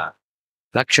 Yeah.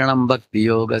 Lakshanam bhakti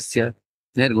yogasya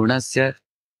nirgunasya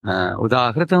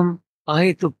udahritam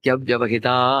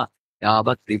ahitukyabhyavahita ya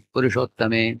bhakti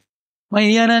purushottame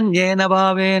mayyananyena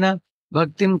bhavena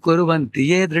bhaktim kuruvanti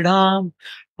ye dridham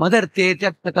madarte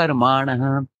tyakta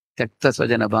karmanaha tyakta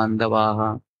svajana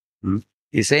bandhavaha.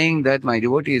 He's saying that my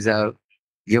devotees have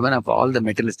given up all the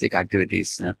materialistic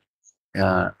activities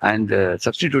and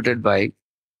substituted by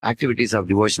activities of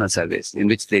devotional service in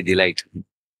which they delight.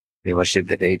 They worship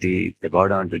the deity, they bow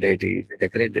down to deity, they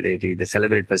decorate the deity, they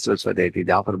celebrate festivals for deity,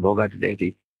 they offer bhoga to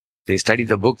deity, they study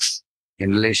the books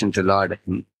in relation to Lord,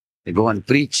 they go and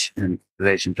preach in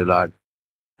relation to Lord,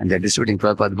 and they're distributing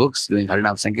Prabhupada books, doing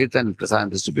Harinam Sankirtan, Prasadam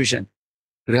distribution.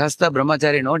 Grihastha,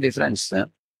 Brahmachari, no difference.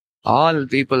 All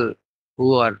people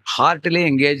who are heartily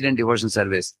engaged in devotion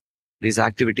service, these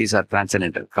activities are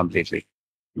transcendental completely.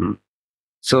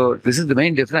 So this is the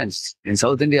main difference. In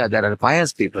South India, there are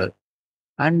pious people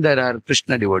and there are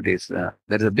Krishna devotees. There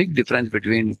is a big difference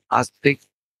between Astik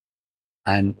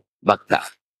and Bhakta.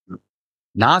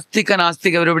 Nastik and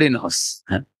Astik, everybody knows.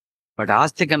 But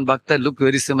Astik and Bhakta look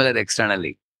very similar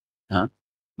externally.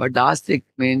 But Astik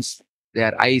means they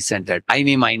are I-centered,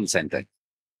 I-me mind-centered.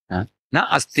 Now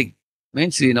Astik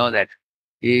means we know that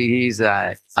he is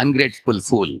an ungrateful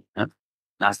fool.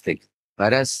 Nastik.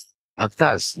 Whereas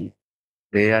Bhaktas,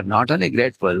 they are not only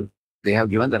grateful, they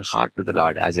have given their heart to the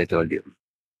Lord, as I told you.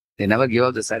 They never give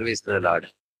up the service to the Lord.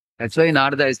 That's why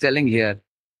Narada is telling here,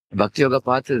 Bhakti Yoga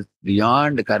path is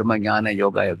beyond karma, jnana,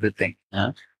 yoga, everything.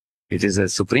 It is a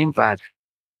supreme path.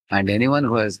 And anyone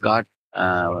who has got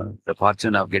the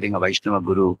fortune of getting a Vaishnava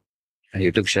guru,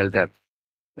 he took shelter.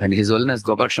 When His Holiness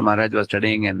Gopalakrishna Maharaj was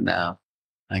studying in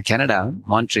Canada,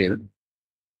 Montreal,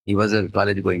 he was a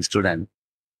college-going student.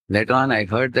 Later on, I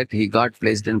heard that he got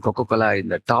placed in Coca-Cola in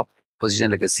the top position,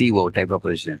 like a CEO type of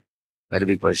position, very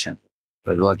big position,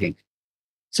 was working.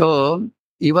 So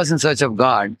he was in search of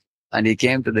God, and he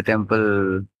came to the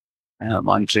temple,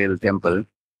 Montreal temple,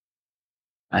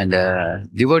 and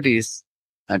devotees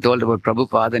told about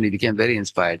Prabhupada, and he became very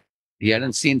inspired. He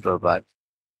hadn't seen Prabhupada.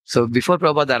 So before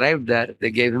Prabhupada arrived there, they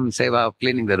gave him seva of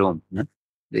cleaning the room.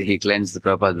 He cleansed the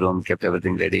Prabhupada's room, kept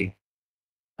everything ready.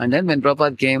 And then when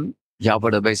Prabhupada came, he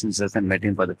offered obeisances and met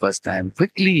him for the first time.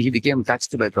 Quickly, he became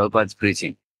touched by Prabhupada's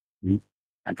preaching. And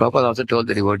Prabhupada also told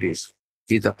the devotees,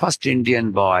 he's the first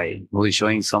Indian boy who is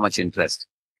showing so much interest.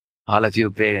 All of you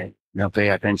pay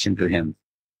attention to him.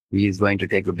 He is going to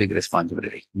take a big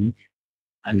responsibility.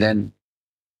 And then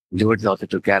devotees also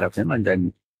took care of him. And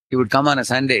then he would come on a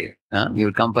Sunday. He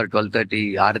would come for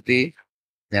 12:30 Aarati,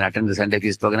 then attend the Sunday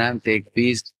feast program, take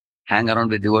feast, hang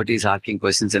around with devotees, asking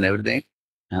questions and everything.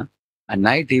 At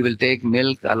night, he will take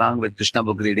milk along with Krishna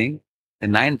book reading. At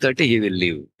 9:30, he will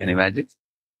leave. Can you imagine?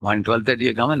 Morning 12:30,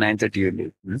 you come, and 9:30, you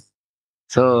leave.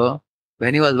 So,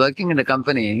 when he was working in the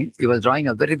company, he was drawing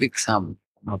a very big sum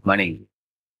of money.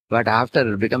 But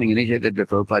after becoming initiated by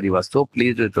Prabhupada, he was so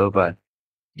pleased with Prabhupada,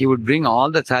 he would bring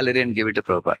all the salary and give it to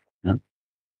Prabhupada.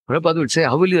 Prabhupada would say,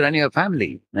 how will you run your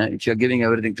family if you're giving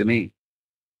everything to me?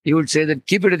 He would say that,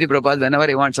 keep it with you, Prabhupada. Whenever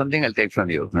I want something, I'll take from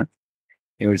you.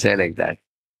 He would say like that.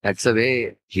 That's the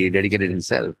way he dedicated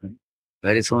himself.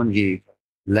 Very soon, he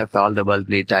left all the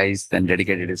worldly ties and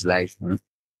dedicated his life.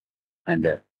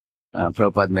 And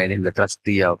Prabhupada made him the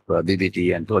trustee of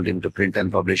BBT and told him to print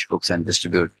and publish books and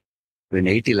distribute. In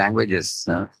 80 languages,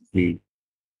 he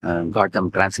got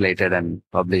them translated and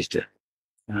published.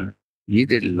 He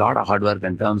did a lot of hard work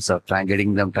in terms of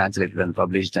getting them translated and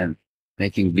published and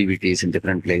making BBTs in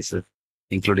different places,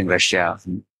 including Russia,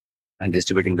 and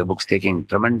distributing the books, taking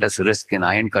tremendous risk in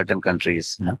Iron Curtain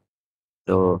countries.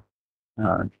 So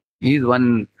he is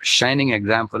one shining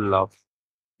example of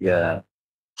a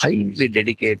highly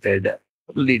dedicated,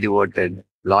 fully devoted,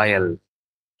 loyal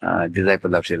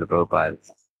disciple of Srila Prabhupada.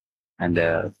 And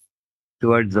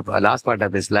towards the last part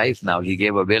of his life now, he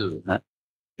gave a will.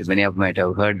 Many of you might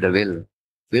have heard the will.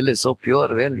 Will is so pure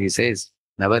will. He says,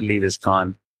 never leave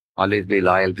ISKCON, always be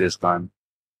loyal to ISKCON.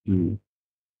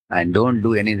 And don't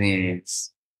do anything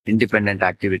independent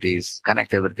activities,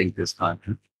 connect everything to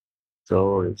ISKCON.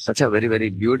 So such a very,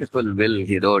 very beautiful will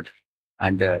he wrote.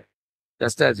 And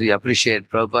just as we appreciate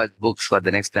Prabhupada's books for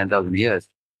the next 10,000 years,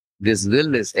 this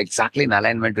will is exactly in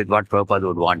alignment with what Prabhupada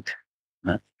would want.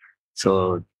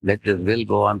 So let this will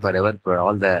go on forever for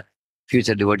all the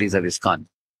future devotees of ISKCON.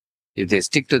 If they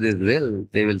stick to this will,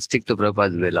 they will stick to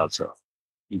Prabhupada's will also.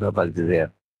 Prabhupada's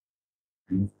desire.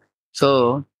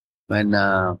 So when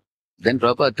then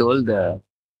Prabhupada told the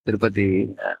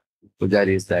Tirupati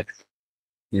pujaris that,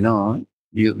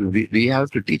 we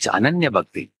have to teach Ananya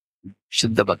Bhakti,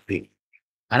 Shuddha Bhakti.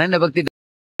 Ananya Bhakti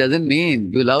doesn't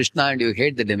mean you love Krishna and you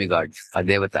hate the demigods or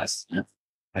devatas.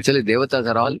 Actually, devatas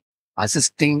are all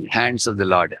assisting hands of the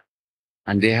Lord,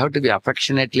 and they have to be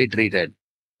affectionately treated.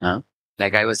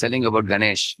 Like I was telling about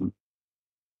Ganesh.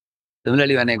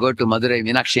 Similarly, when I go to Madurai,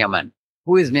 Meenakshi Amman.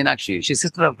 Who is Meenakshi? She's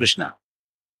sister of Krishna.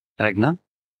 Correct, no?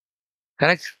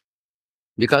 Correct?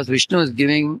 Because Vishnu is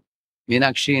giving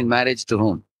Meenakshi in marriage to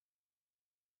whom?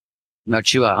 Not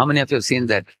Shiva. How many of you have seen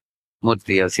that?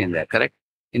 Murti have seen that, correct?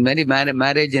 In many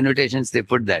marriage invitations, they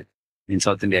put that. In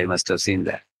South India, you must have seen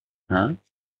that.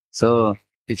 So,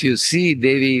 if you see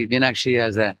Devi Meenakshi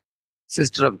as a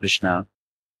sister of Krishna,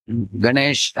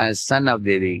 Ganesh as son of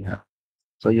Devi,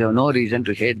 so you have no reason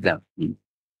to hate them.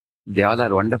 They all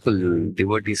are wonderful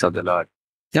devotees of the Lord.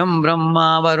 Yam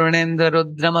Brahma Varunendra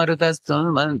Rudra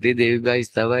Marutastum Manti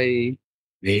Devgaistavai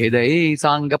Vedai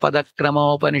Sangha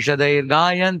Padakramo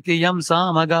Gayanti Yam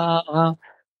Samaga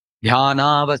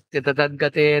Dhyanavasthita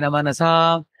Tadgatena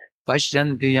Manasa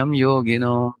Pashyanti Yam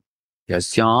Yogino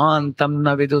Yasyantam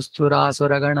Na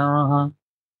Vidusturasuraganaha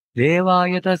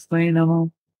Devaya Tasmai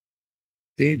Namo.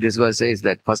 See, this verse says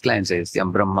that first line says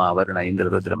Yam Brahma Varuna Indra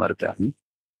Rudra Maruta.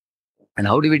 And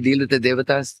how do we deal with the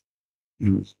devatas?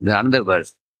 The another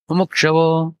verse.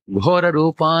 Mumukshavo Ghora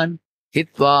Rupan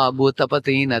Hitva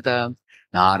Bhutapatinata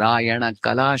Narayana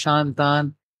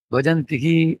Kalashantan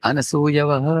Vajantihi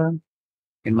Anasuyavaha.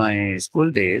 In my school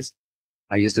days,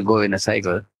 I used to go in a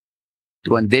cycle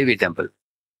to one Devi temple.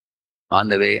 On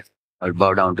the way, I would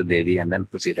bow down to Devi and then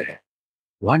proceed ahead.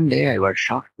 One day I was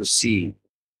shocked to see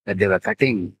that they were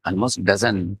cutting almost a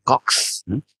dozen cocks.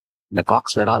 The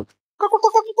cocks were all,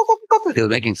 they were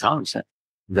making sounds.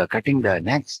 They were cutting their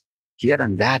necks. Here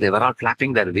and there, they were all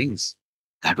flapping their wings.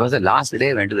 That was the last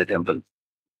day I went to the temple.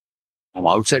 From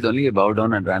outside only, I bowed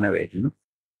down and ran away.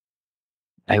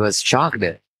 I was shocked.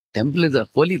 Temple is a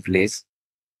holy place.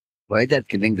 Why they're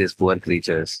killing these poor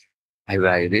creatures? I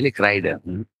really cried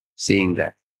seeing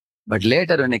that. But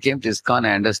later when I came to ISKCON,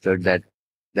 I understood that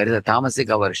there is a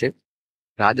Tamasika worship,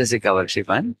 Rajasika worship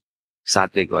and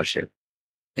Sattvic worship.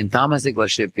 In Tamasic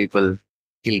worship, people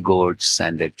kill goats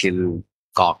and they kill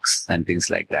cocks and things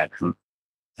like that.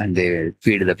 And they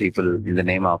feed the people in the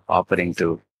name of offering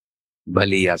to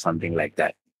Bali or something like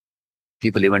that.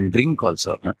 People even drink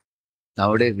also.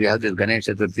 Nowadays, we have this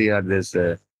Ganesha Chaturthi or this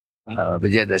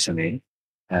Vijayadashami.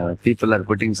 People are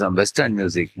putting some Western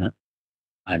music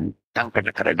and dang,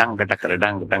 dang,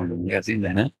 dang, dang. You have seen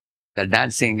that? They're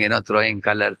dancing, throwing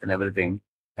colors and everything.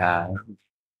 Yeah.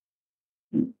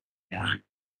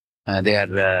 They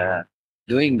are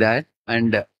doing that,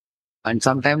 and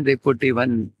sometimes they put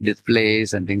even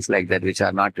displays and things like that, which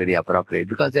are not very appropriate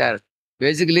because they are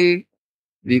basically,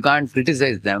 we can't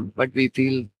criticize them, but we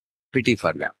feel pity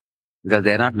for them because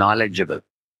they are not knowledgeable.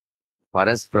 For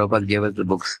us, Prabhupada gave us the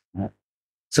books.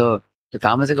 So the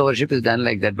Tamasika worship is done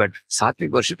like that, but Sattvic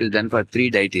worship is done for three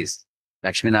deities: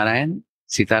 Lakshmi Narayan,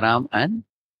 Sitaram, and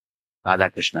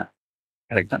Radha Krishna.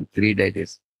 Correct? Three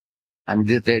deities. And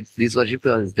this worship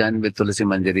was done with Tulasi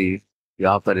Manjari. You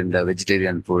offer in the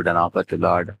vegetarian food and offer to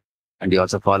Lord. And you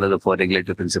also follow the four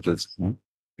regulative principles.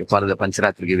 You follow the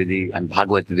Pancharatrika Vidhi and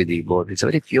Bhagavat Vidhi, both. It's a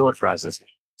very pure process.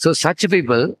 So such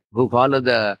people who follow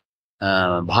the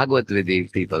Bhagavat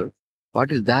Vidhi people,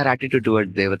 what is their attitude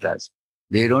towards devatas?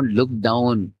 They don't look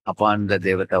down upon the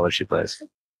devata worshippers.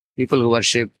 People who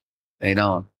worship,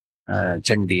 Chandi,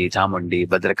 Chamundi,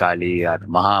 Bhadrakali,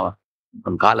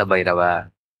 or Kala Bhairava,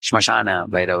 Shmashana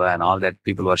Bhairava, and all that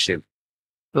people worship.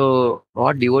 So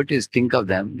what devotees think of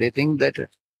them, they think that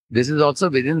this is also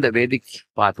within the Vedic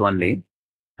path only.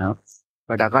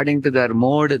 But according to their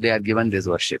mode, they are given this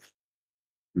worship.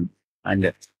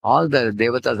 And all the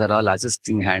devatas are all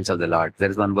assisting hands of the Lord. There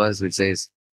is one verse which says,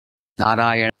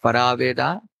 Narayana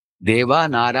Paraveda Deva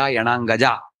Narayana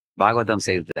Angaja. Bhagavatam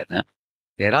says that.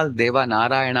 They're all Deva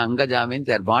Narayana Angaja means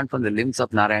they're born from the limbs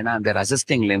of Narayana and they're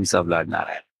assisting limbs of Lord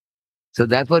Narayana. So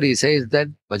therefore he says that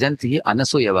Vajanti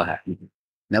Anasuyavaha.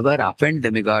 Never offend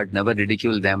demigod, never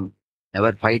ridicule them,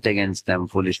 never fight against them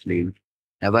foolishly,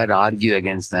 never argue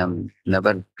against them,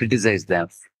 never criticize them.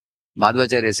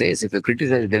 Madhvacharya says, if you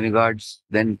criticize demigods,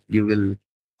 then you will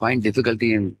find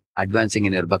difficulty in advancing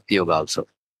in your bhakti yoga also.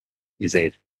 He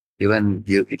said, even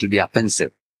it will be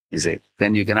offensive. He said,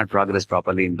 then you cannot progress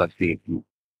properly in bhakti.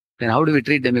 Then how do we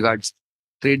treat demigods?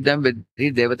 Treat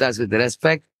devatas with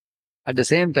respect. At the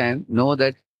same time, know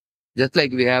that just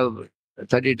like we have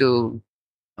 32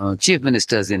 chief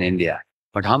ministers in India,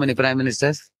 but how many prime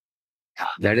ministers?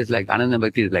 That is like Ananda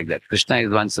Bhakti is like that. Krishna is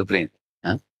one supreme.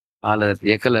 All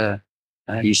Ekala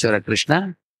Ishvara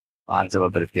Krishna,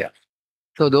 Arjava Bhritya.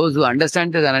 So those who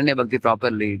understand this Ananya Bhakti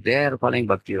properly, they are following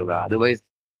Bhakti Yoga. Otherwise,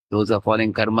 those who are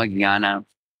following Karma, Jnana,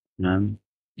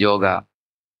 Yoga,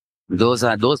 those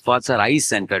paths are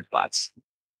I-centered paths.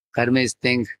 Karma is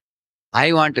things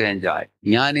I want to enjoy.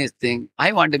 Jnana is thing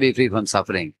I want to be free from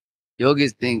suffering. Yoga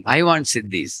is thing I want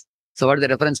siddhis. So what is the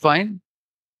reference point?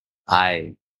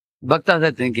 I. Bhaktas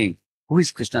are thinking, who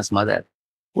is Krishna's mother?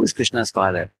 Who is Krishna's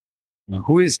father?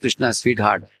 Who is Krishna's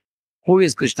sweetheart? Who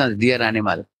is Krishna's dear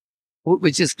animal?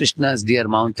 Which is Krishna's dear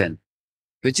mountain?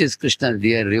 Which is Krishna's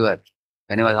dear river?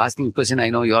 When I was asking the question, I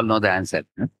know you all know the answer.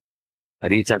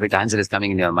 For each of it, answer is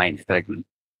coming in your mind, correctly.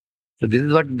 So this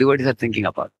is what devotees are thinking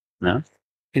about.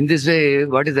 In this way,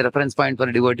 what is the reference point for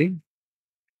a devotee?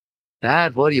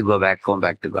 Therefore, you go back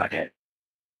to Godhead.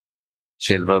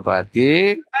 Srila Prabhupada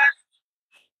ki.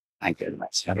 Thank you very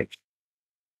much.